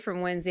kinds of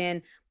different ones.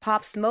 And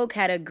Pop Smoke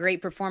had a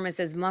great performance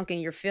as Monk in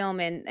your film,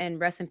 and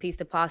rest in peace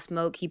to Pop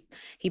Smoke.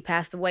 He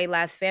passed away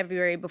last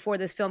February before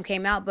this film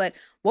came out. But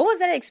what was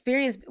that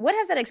experience? What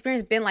has that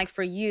experience been like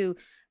for you?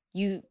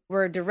 You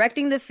were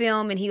directing the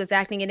film and he was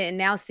acting in it, and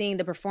now seeing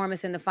the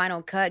performance in the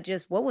final cut.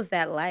 Just what was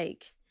that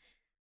like?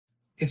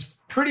 It's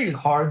pretty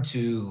hard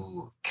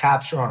to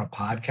capture on a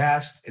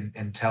podcast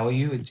and tell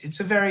you. It's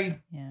a very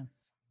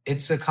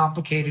it's a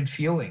complicated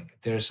feeling.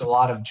 There's a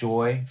lot of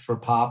joy for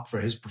Pop for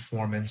his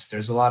performance.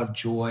 There's a lot of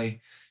joy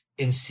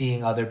in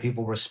seeing other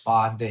people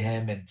respond to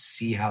him and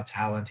see how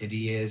talented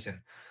he is.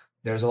 And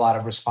there's a lot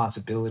of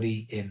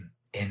responsibility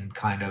in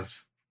kind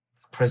of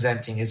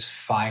presenting his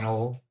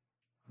final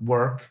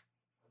work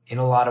in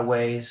a lot of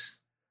ways.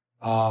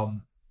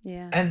 And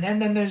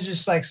then there's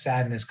just like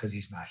sadness because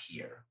he's not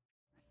here.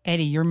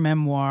 Eddie, your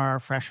memoir,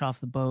 Fresh Off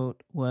the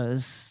Boat,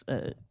 was,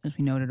 as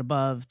we noted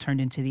above,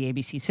 turned into the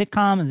ABC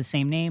sitcom of the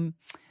same name.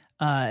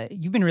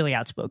 You've been really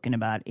outspoken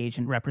about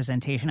Asian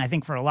representation. I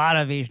think for a lot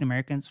of Asian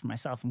Americans, for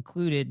myself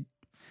included,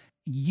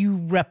 you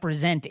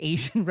represent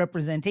Asian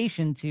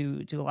representation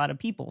to a lot of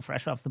people.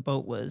 Fresh Off the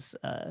Boat was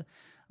a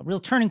real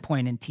turning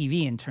point in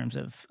TV in terms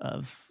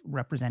of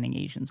representing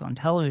Asians on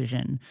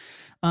television.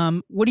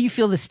 What do you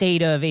feel the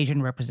state of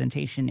Asian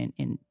representation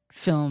in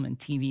film and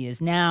TV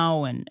is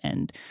now,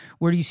 and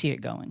where do you see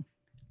it going?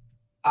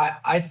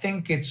 I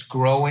think it's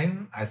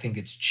growing. I think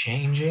it's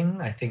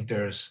changing. I think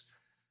there's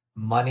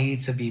money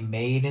to be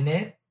made in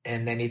it.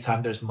 And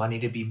anytime there's money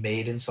to be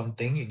made in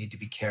something, you need to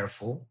be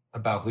careful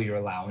about who you're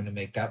allowing to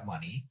make that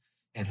money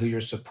and who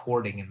you're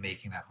supporting in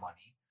making that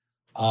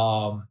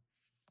money.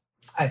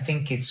 I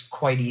think it's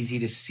quite easy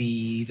to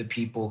see the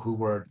people who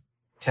were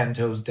 10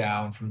 toes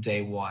down from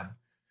day one,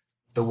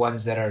 the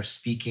ones that are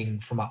speaking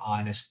from an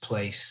honest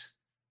place,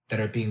 that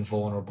are being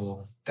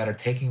vulnerable, that are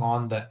taking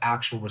on the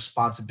actual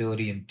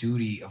responsibility and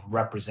duty of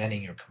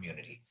representing your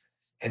community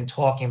and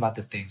talking about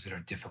the things that are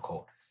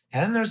difficult.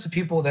 And then there's the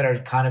people that are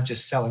kind of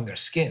just selling their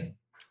skin.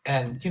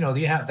 And,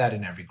 you have that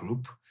in every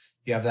group.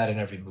 You have that in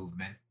every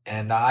movement.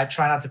 And I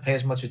try not to pay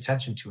as much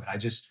attention to it. I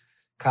just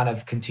kind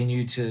of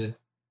continue to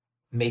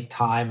make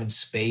time and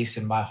space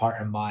in my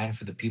heart and mind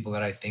for the people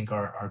that I think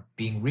are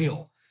being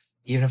real,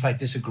 even if I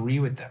disagree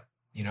with them,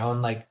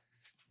 and like,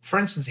 for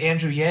instance,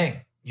 Andrew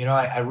Yang.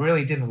 I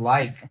really didn't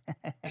like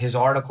his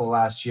article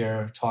last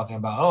year talking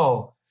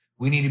about,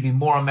 we need to be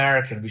more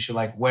American. We should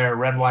like wear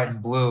red, white,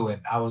 and blue.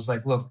 And I was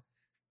like, look,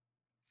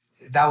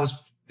 that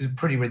was a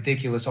pretty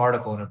ridiculous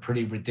article and a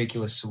pretty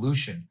ridiculous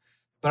solution.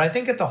 But I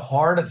think at the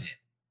heart of it,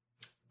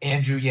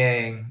 Andrew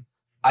Yang,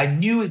 I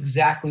knew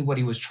exactly what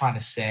he was trying to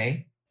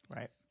say.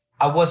 Right.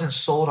 I wasn't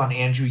sold on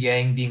Andrew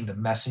Yang being the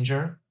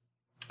messenger.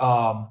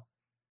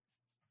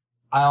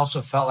 I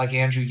also felt like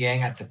Andrew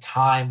Yang at the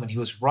time when he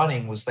was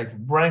running was like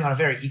running on a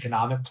very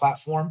economic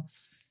platform.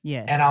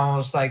 Yeah. And I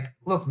was like,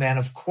 look, man,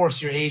 of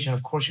course you're Asian.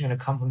 Of course you're going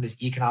to come from this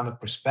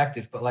economic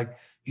perspective, but like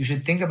you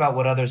should think about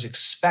what others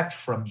expect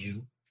from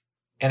you.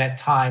 And at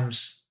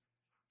times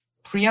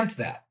preempt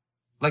that.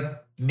 Like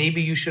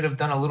maybe you should have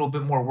done a little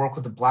bit more work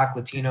with the Black,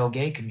 Latino,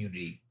 gay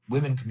community,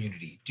 women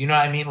community. Do you know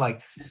what I mean?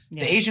 Like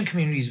the Asian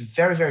community is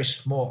very, very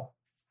small.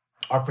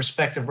 Our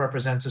perspective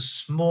represents a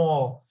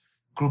small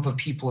group of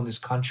people in this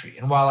country.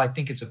 And while I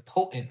think it's a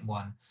potent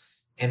one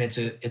and it's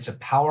a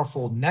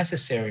powerful,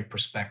 necessary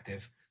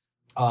perspective,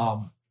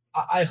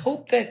 I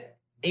hope that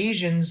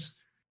Asians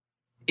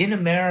in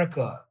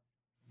America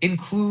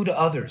include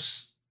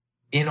others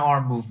in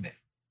our movement.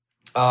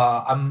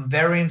 I'm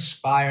very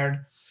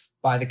inspired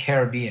by the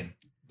Caribbean.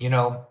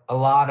 A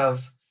lot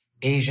of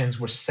Asians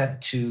were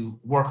sent to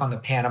work on the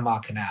Panama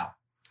Canal.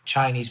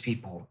 Chinese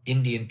people,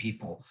 Indian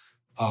people,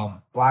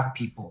 Black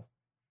people.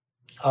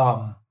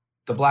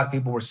 The Black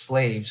people were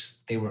slaves.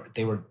 They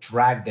were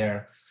dragged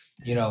there,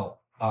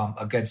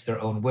 against their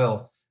own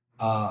will.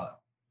 The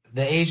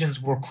Asians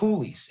were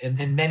coolies, and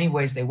in many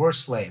ways they were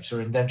slaves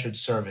or indentured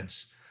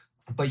servants.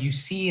 But you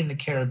see in the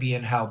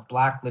Caribbean how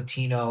Black,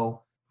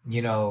 Latino,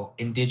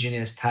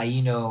 indigenous,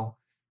 Taino,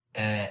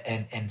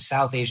 and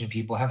South Asian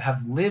people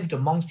have lived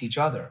amongst each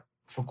other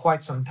for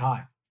quite some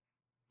time.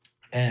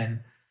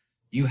 And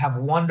you have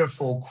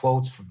wonderful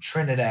quotes from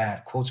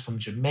Trinidad, quotes from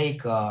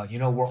Jamaica.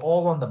 We're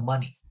all on the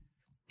money.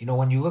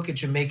 When you look at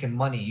Jamaican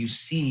money, you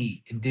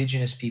see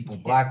indigenous people,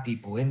 Black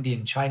people,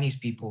 Indian, Chinese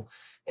people,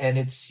 and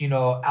it's,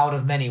 out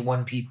of many,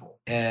 one people.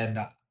 And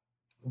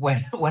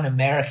when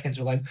Americans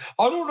are like,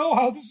 I don't know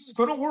how this is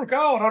going to work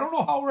out. I don't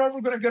know how we're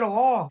ever going to get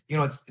along.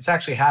 It's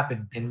actually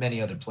happened in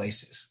many other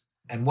places.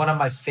 And one of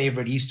my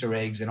favorite Easter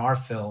eggs in our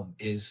film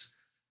is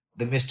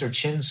the Mr.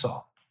 Chin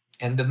song.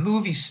 And the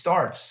movie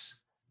starts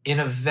in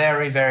a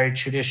very, very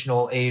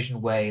traditional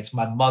Asian way. It's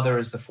my mother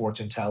is the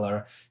fortune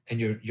teller, and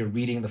you're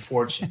reading the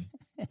fortune.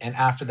 And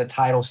after the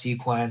title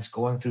sequence,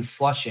 going through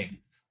Flushing,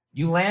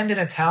 you land in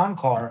a town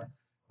car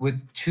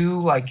with two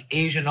like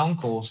Asian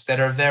uncles that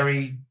are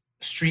very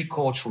street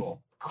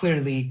cultural,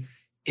 clearly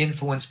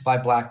influenced by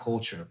Black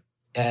culture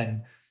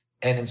and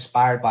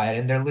inspired by it.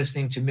 And they're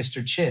listening to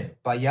Mr. Chin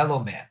by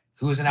Yellow Man,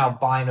 who is an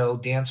albino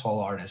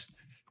dancehall artist.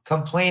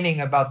 complaining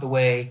about the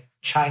way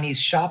Chinese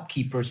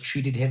shopkeepers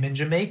treated him in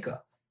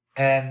Jamaica.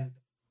 And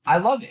I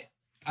love it.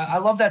 I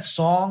love that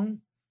song.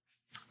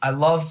 I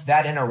love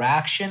that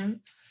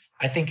interaction.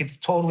 I think it's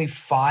totally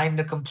fine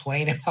to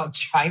complain about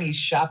Chinese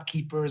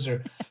shopkeepers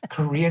or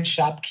Korean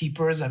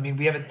shopkeepers. I mean,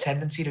 we have a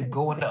tendency to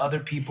go into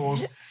other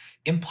people's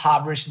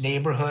impoverished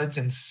neighborhoods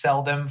and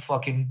sell them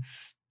fucking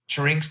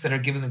drinks that are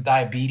giving them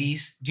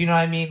diabetes. Do you know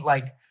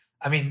what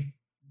I mean?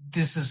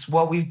 This is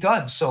what we've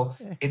done. So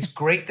it's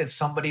great that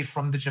somebody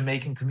from the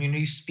Jamaican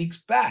community speaks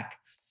back.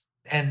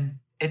 And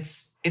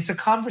it's a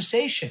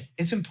conversation.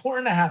 It's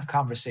important to have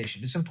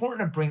conversation. It's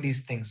important to bring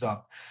these things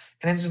up.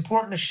 And it's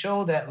important to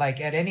show that,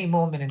 like, at any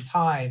moment in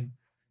time,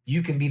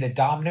 you can be the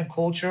dominant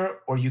culture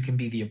or you can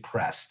be the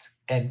oppressed.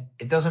 And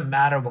it doesn't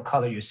matter what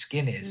color your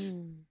skin is.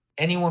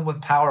 Anyone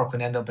with power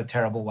can end up a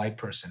terrible white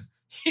person.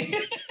 And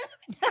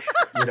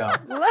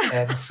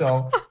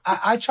so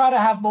I try to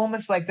have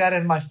moments like that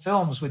in my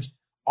films, which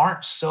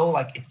aren't so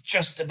like it's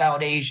just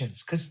about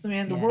Asians. Because,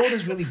 man, the world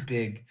is really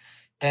big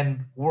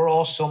and we're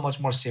all so much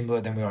more similar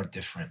than we are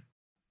different.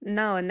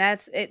 No, and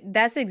that's it.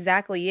 That's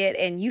exactly it.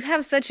 And you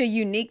have such a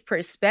unique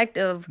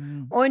perspective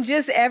on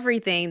just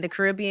everything. The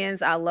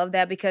Caribbeans, I love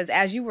that because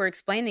as you were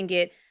explaining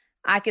it,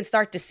 I could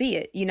start to see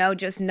it,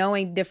 just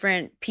knowing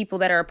different people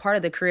that are a part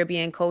of the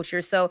Caribbean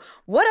culture. So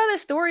what other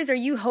stories are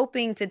you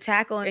hoping to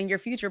tackle in your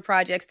future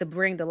projects to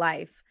bring to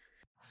life?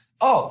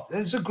 Oh,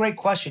 that's a great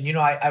question.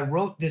 I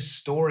wrote this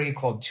story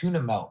called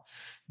Tuna Melt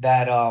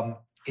that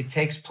it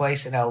takes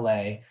place in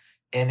LA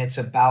and it's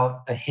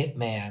about a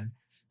hitman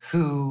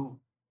who,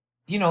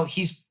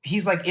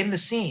 he's like in the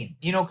scene,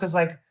 because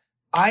like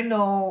I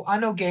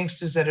know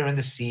gangsters that are in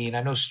the scene.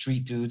 I know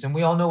street dudes and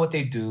we all know what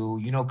they do.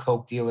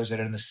 Coke dealers that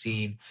are in the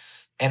scene.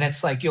 And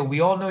it's like,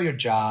 we all know your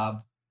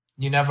job.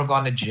 You never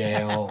gone to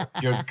jail.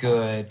 You're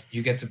good.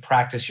 You get to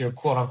practice your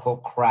quote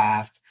unquote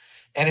craft.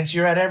 And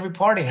you're at every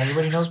party and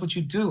everybody knows what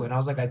you do. And I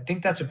was like, I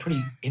think that's a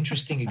pretty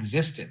interesting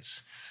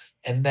existence.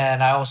 And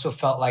then I also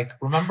felt like,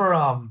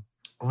 remember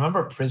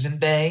Prison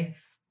Bay?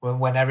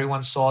 When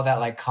everyone saw that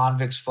like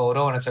convict's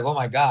photo and it's like, oh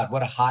my God,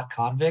 what a hot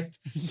convict.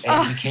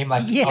 And he became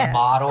like a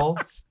model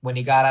when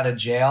he got out of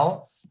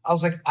jail. I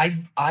was like,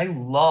 I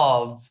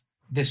love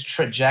this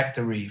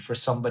trajectory for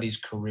somebody's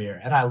career.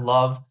 And I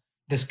love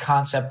this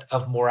concept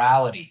of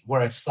morality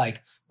where it's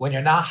like, when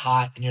you're not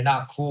hot and you're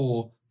not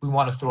cool, we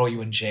want to throw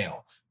you in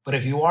jail. But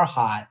if you are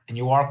hot and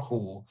you are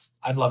cool,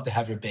 I'd love to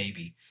have your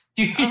baby.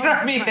 You know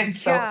what I mean? And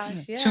so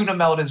Tuna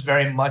Melt is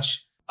very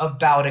much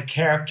about a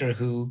character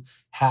who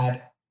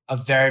had a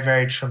very,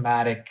 very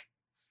traumatic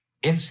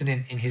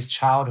incident in his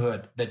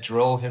childhood that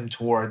drove him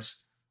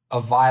towards a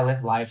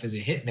violent life as a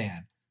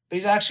hitman. But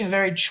he's actually a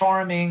very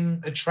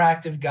charming,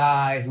 attractive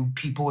guy who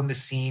people in the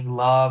scene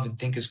love and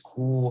think is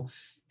cool.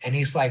 And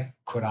he's like,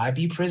 could I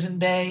be Prison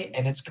Bay?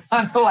 And it's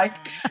kind of like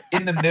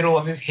in the middle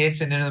of his hits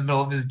and in the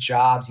middle of his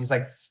jobs, he's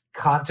like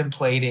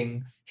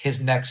contemplating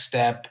his next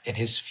step and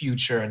his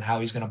future and how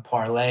he's going to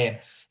parlay.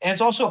 And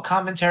it's also a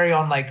commentary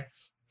on like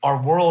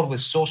our world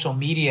with social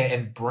media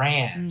and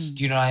brands.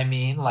 Do you know what I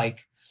mean?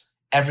 Like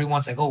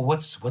everyone's like, oh,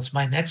 what's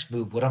my next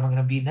move? What am I going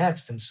to be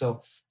next? And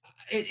so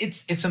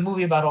it's a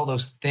movie about all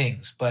those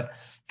things. But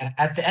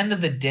at the end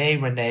of the day,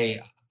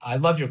 Renee, I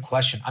love your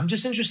question. I'm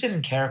just interested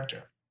in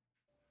character.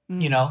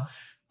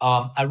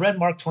 I read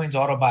Mark Twain's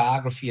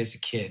autobiography as a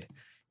kid,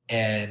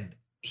 and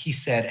he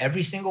said,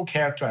 every single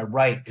character I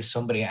write is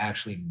somebody I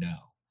actually know.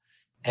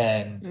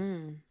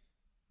 And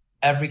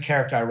every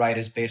character I write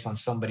is based on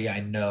somebody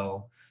I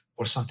know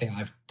or something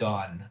I've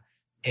done.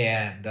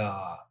 And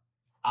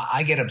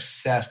I get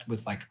obsessed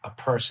with like a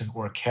person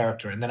or a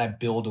character, and then I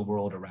build a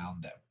world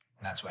around them.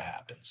 And that's what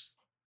happens.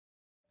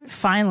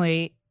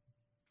 Finally,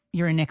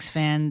 you're a Knicks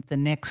fan. The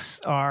Knicks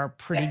are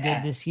pretty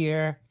good this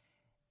year.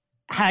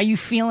 How you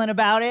feeling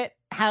about it?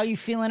 How you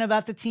feeling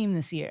about the team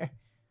this year?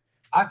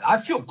 I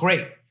feel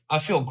great. I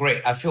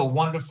feel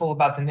wonderful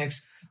about the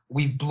Knicks.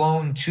 We've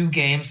blown 2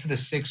 games to the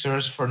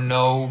Sixers for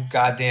no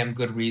goddamn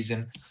good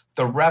reason.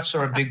 The refs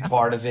are a big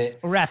part of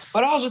it. Refs.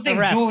 But I also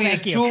think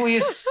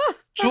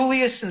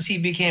Julius, since he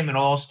became an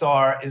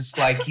all-star, is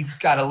like he's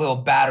got a little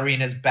battery in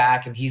his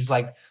back and he's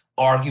like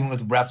arguing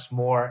with refs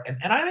more.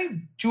 And I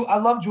think I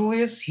love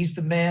Julius. He's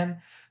the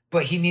man,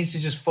 but he needs to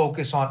just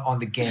focus on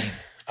the game.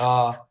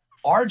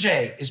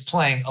 RJ is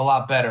playing a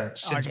lot better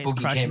since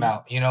Boogie came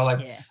out.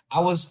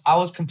 I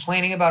was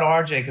complaining about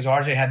RJ because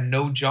RJ had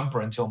no jumper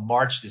until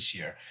March this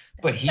year,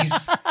 but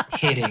he's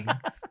hitting.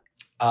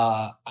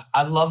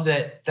 I love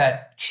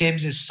that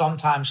Tibbs is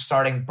sometimes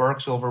starting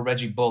Burks over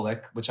Reggie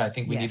Bullock, which I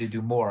think we need to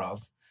do more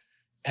of.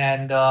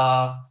 And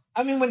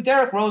when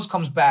Derrick Rose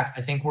comes back,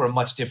 I think we're a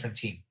much different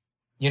team.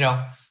 We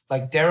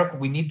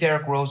need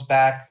Derrick Rose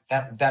back.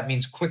 That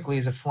means quickly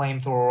as a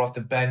flamethrower off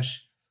the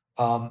bench.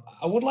 I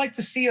would like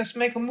to see us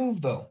make a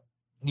move, though.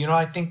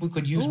 I think we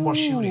could use more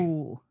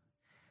shooting.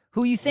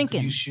 Who are you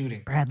thinking? Use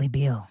shooting. Bradley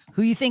Beal.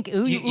 Who you think?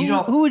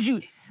 Who would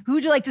you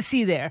like to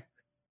see there?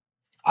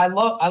 I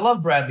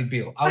love Bradley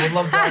Beal. I would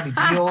love Bradley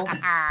Beal.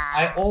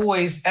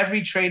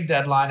 Every trade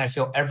deadline, I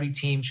feel every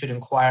team should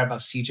inquire about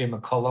CJ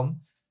McCollum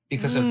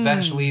because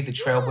eventually the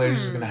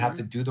Trailblazers are going to have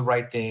to do the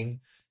right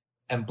thing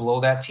and blow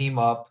that team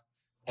up.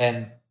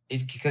 And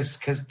it's because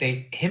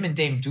him and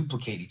Dame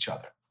duplicate each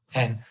other,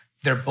 and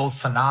they're both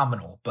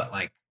phenomenal. But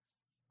like,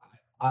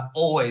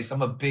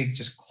 I'm a big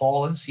just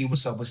call and see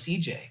what's up with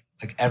CJ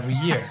like every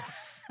year.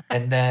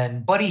 And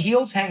then Buddy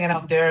Hield's hanging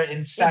out there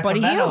in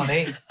Sacramento.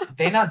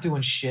 They not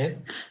doing shit.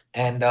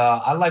 And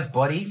I like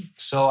Buddy,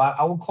 so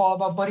I would call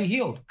about Buddy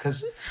Hield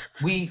because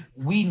we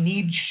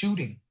need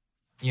shooting,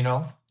 you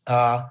know?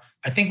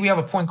 I think we have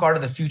a point guard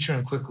of the future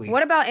and quickly.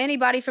 What about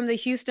anybody from the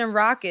Houston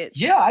Rockets?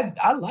 Yeah,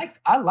 I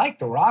like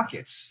the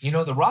Rockets. You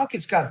know, the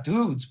Rockets got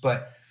dudes,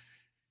 but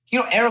you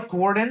know, Eric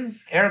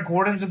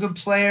Gordon's a good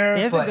player.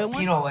 There's but a good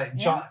one.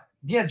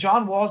 You know,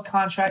 John Wall's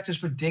contract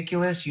is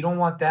ridiculous. You don't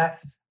want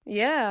that.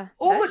 Yeah.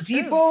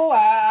 Oladipo,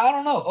 I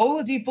don't know.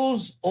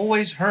 Oladipo's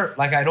always hurt.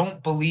 Like, I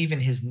don't believe in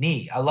his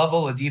knee. I love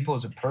Oladipo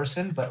as a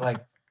person, but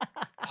like,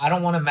 I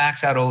don't want to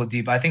max out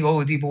Oladipo. I think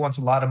Oladipo wants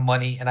a lot of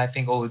money, and I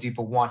think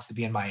Oladipo wants to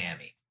be in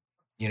Miami.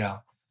 You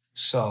know,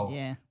 so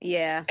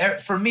yeah.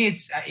 For me,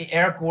 it's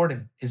Eric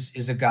Gordon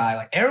is a guy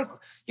like Eric.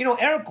 You know,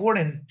 Eric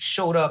Gordon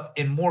showed up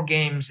in more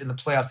games in the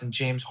playoffs than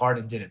James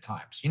Harden did at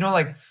times. You know,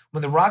 like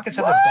when the Rockets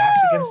had their backs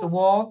against the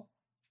wall,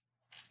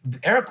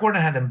 Eric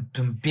Gordon had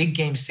them big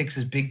game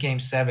 6s, big game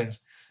 7s.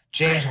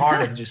 James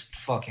Harden just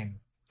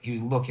he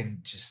was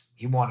looking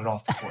he wanted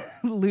off the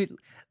court.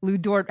 Lou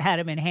Dort had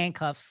him in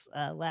handcuffs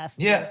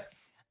last year.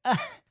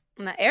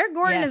 Now, Eric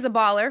Gordon is a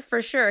baller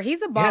for sure.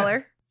 He's a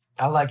baller.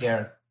 Yeah, I like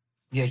Eric.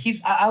 Yeah,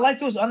 I like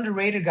those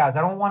underrated guys.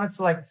 I don't want it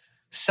to like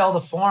sell the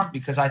farm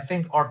because I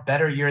think our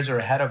better years are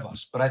ahead of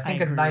us. But I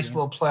think a nice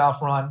little playoff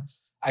run.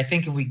 I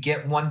think if we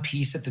get one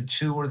piece at the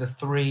 2 or the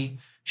 3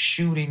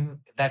 shooting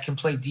that can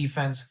play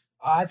defense,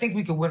 I think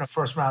we could win a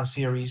first round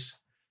series,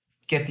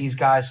 get these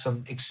guys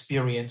some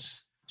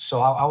experience.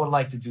 So I would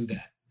like to do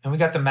that. And we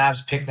got the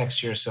Mavs pick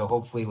next year. So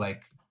hopefully,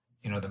 like,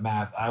 you know, the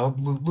Mavs, I hope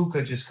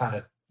Luka just kind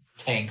of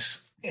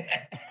tanks.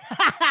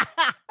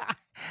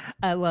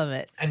 I love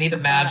it. I need the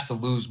Mavs to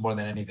lose more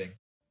than anything.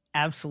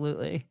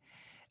 Absolutely.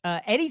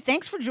 Eddie,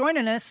 thanks for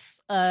joining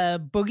us.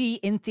 Boogie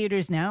in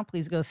theaters now.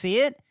 Please go see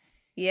it.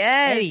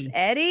 Yes,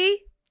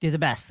 Eddie. You're the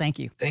best. Thank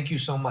you. Thank you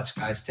so much,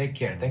 guys. Take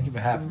care. Thank you for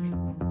having me.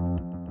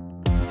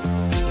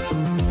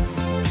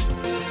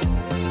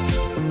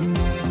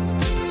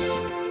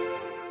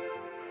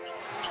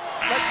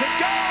 Let's it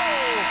go!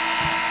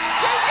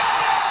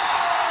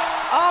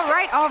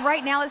 All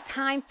right. Now it's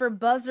time for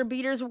Buzzer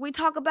Beaters, where we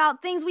talk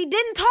about things we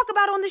didn't talk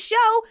about on the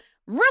show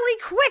really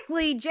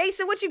quickly.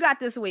 Jason, what you got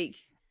this week?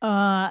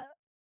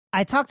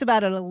 I talked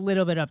about it a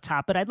little bit up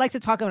top, but I'd like to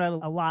talk about it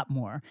a lot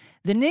more.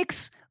 The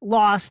Knicks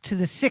lost to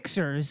the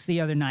Sixers the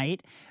other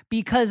night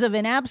because of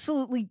an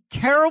absolutely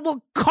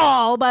terrible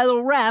call by the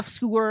refs,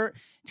 who were,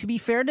 to be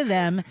fair to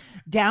them,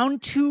 down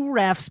 2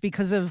 refs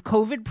because of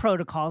COVID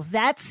protocols.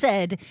 That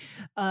said,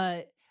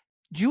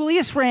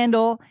 Julius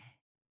Randle,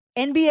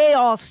 NBA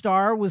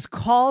All-Star, was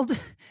called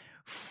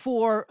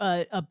for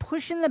a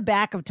push in the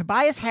back of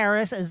Tobias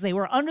Harris as they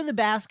were under the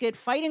basket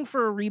fighting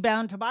for a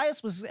rebound.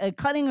 Tobias was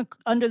cutting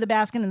under the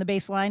basket in the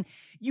baseline.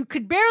 You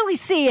could barely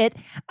see it.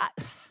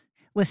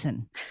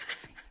 Listen,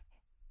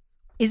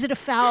 is it a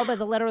foul by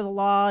the letter of the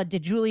law?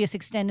 Did Julius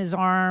extend his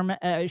arm?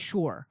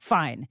 Sure,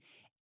 fine.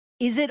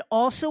 Is it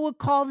also a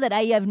call that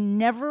I have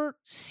never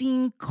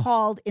seen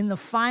called in the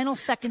final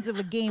seconds of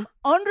a game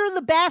under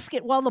the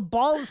basket while the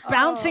ball is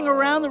bouncing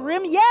around the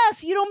rim?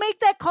 Yes, you don't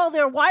make that call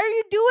there. Why are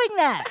you doing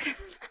that?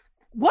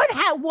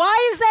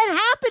 Why is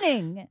that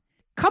happening?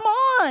 Come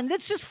on,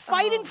 that's just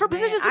fighting for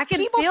positions. I can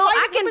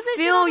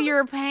feel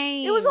your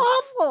pain. It was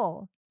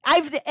awful.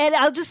 And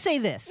I'll just say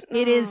this.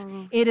 It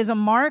is a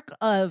mark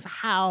of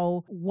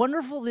how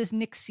wonderful this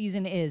Knicks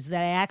season is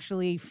that I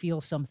actually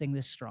feel something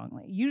this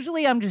strongly.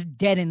 Usually I'm just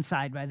dead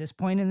inside by this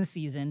point in the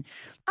season.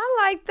 I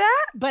like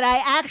that. But I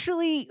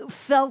actually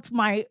felt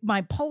my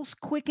pulse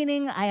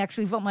quickening. I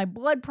actually felt my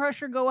blood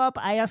pressure go up.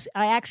 I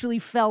actually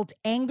felt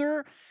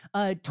anger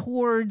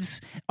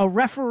towards a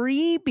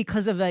referee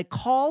because of a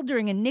call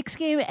during a Knicks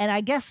game, and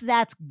I guess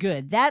that's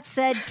good. That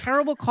said,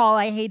 terrible call.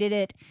 I hated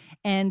it,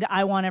 and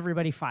I want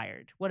everybody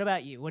fired. What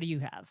about you? What do you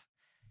have?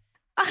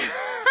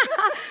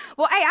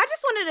 Well, hey, I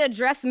just wanted to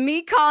address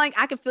me calling.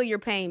 I can feel your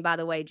pain, by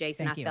the way,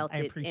 Jason. Thank you. Felt I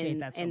it appreciate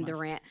that so in much. the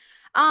rant.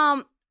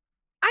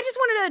 I just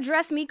wanted to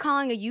address me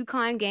calling a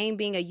UConn game,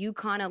 being a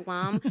UConn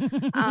alum.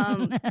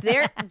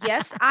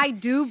 Yes, I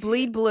do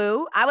bleed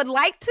blue. I would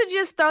like to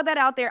just throw that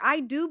out there. I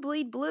do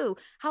bleed blue.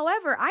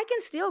 However, I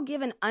can still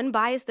give an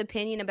unbiased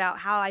opinion about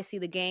how I see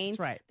the game. That's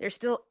right. There's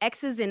still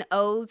X's and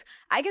O's.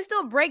 I can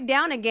still break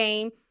down a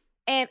game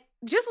and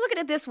just look at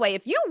it this way.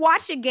 If you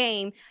watch a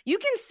game, you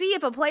can see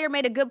if a player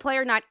made a good play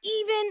or not,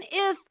 even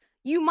if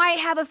you might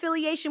have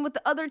affiliation with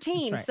the other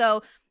team. Right.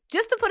 So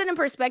just to put it in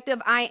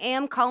perspective, I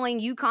am calling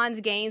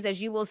UConn's games.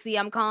 As you will see,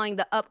 I'm calling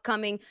the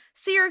upcoming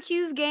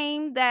Syracuse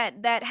game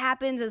that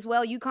happens as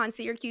well,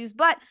 UConn-Syracuse.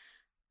 But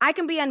I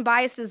can be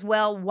unbiased as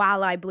well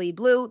while I bleed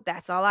blue.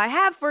 That's all I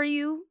have for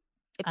you.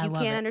 If you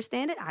can't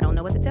understand it, I don't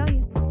know what to tell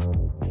you.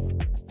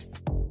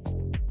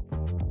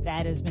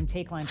 That has been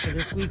Take Line for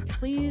this week.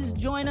 Please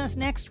join us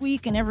next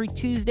week and every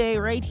Tuesday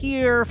right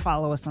here.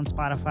 Follow us on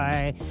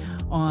Spotify,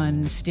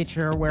 on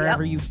Stitcher,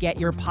 wherever you get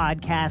your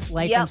podcasts.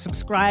 Like and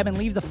subscribe and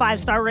leave the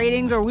 5-star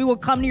ratings, or we will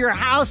come to your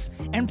house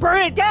and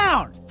burn it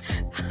down.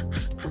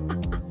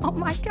 Oh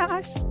my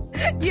gosh.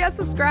 Yeah,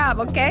 subscribe,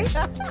 okay?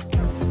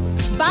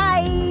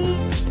 Bye.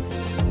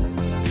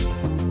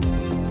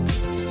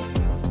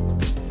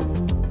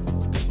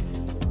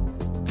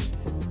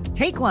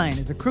 Take Line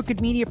is a Crooked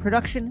Media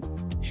production.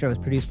 The show is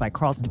produced by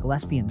Carlton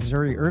Gillespie and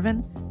Zuri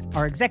Irvin.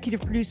 Our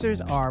executive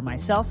producers are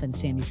myself and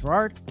Sandy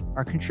Gerard.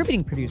 Our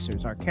contributing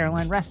producers are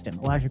Caroline Reston,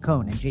 Elijah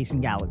Cohn, and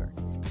Jason Gallagher.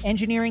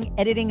 Engineering,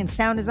 editing, and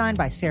sound design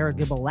by Sarah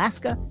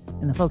Gibble-Laska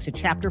and the folks at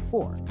Chapter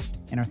 4.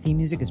 And our theme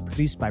music is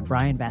produced by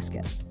Brian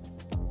Vasquez.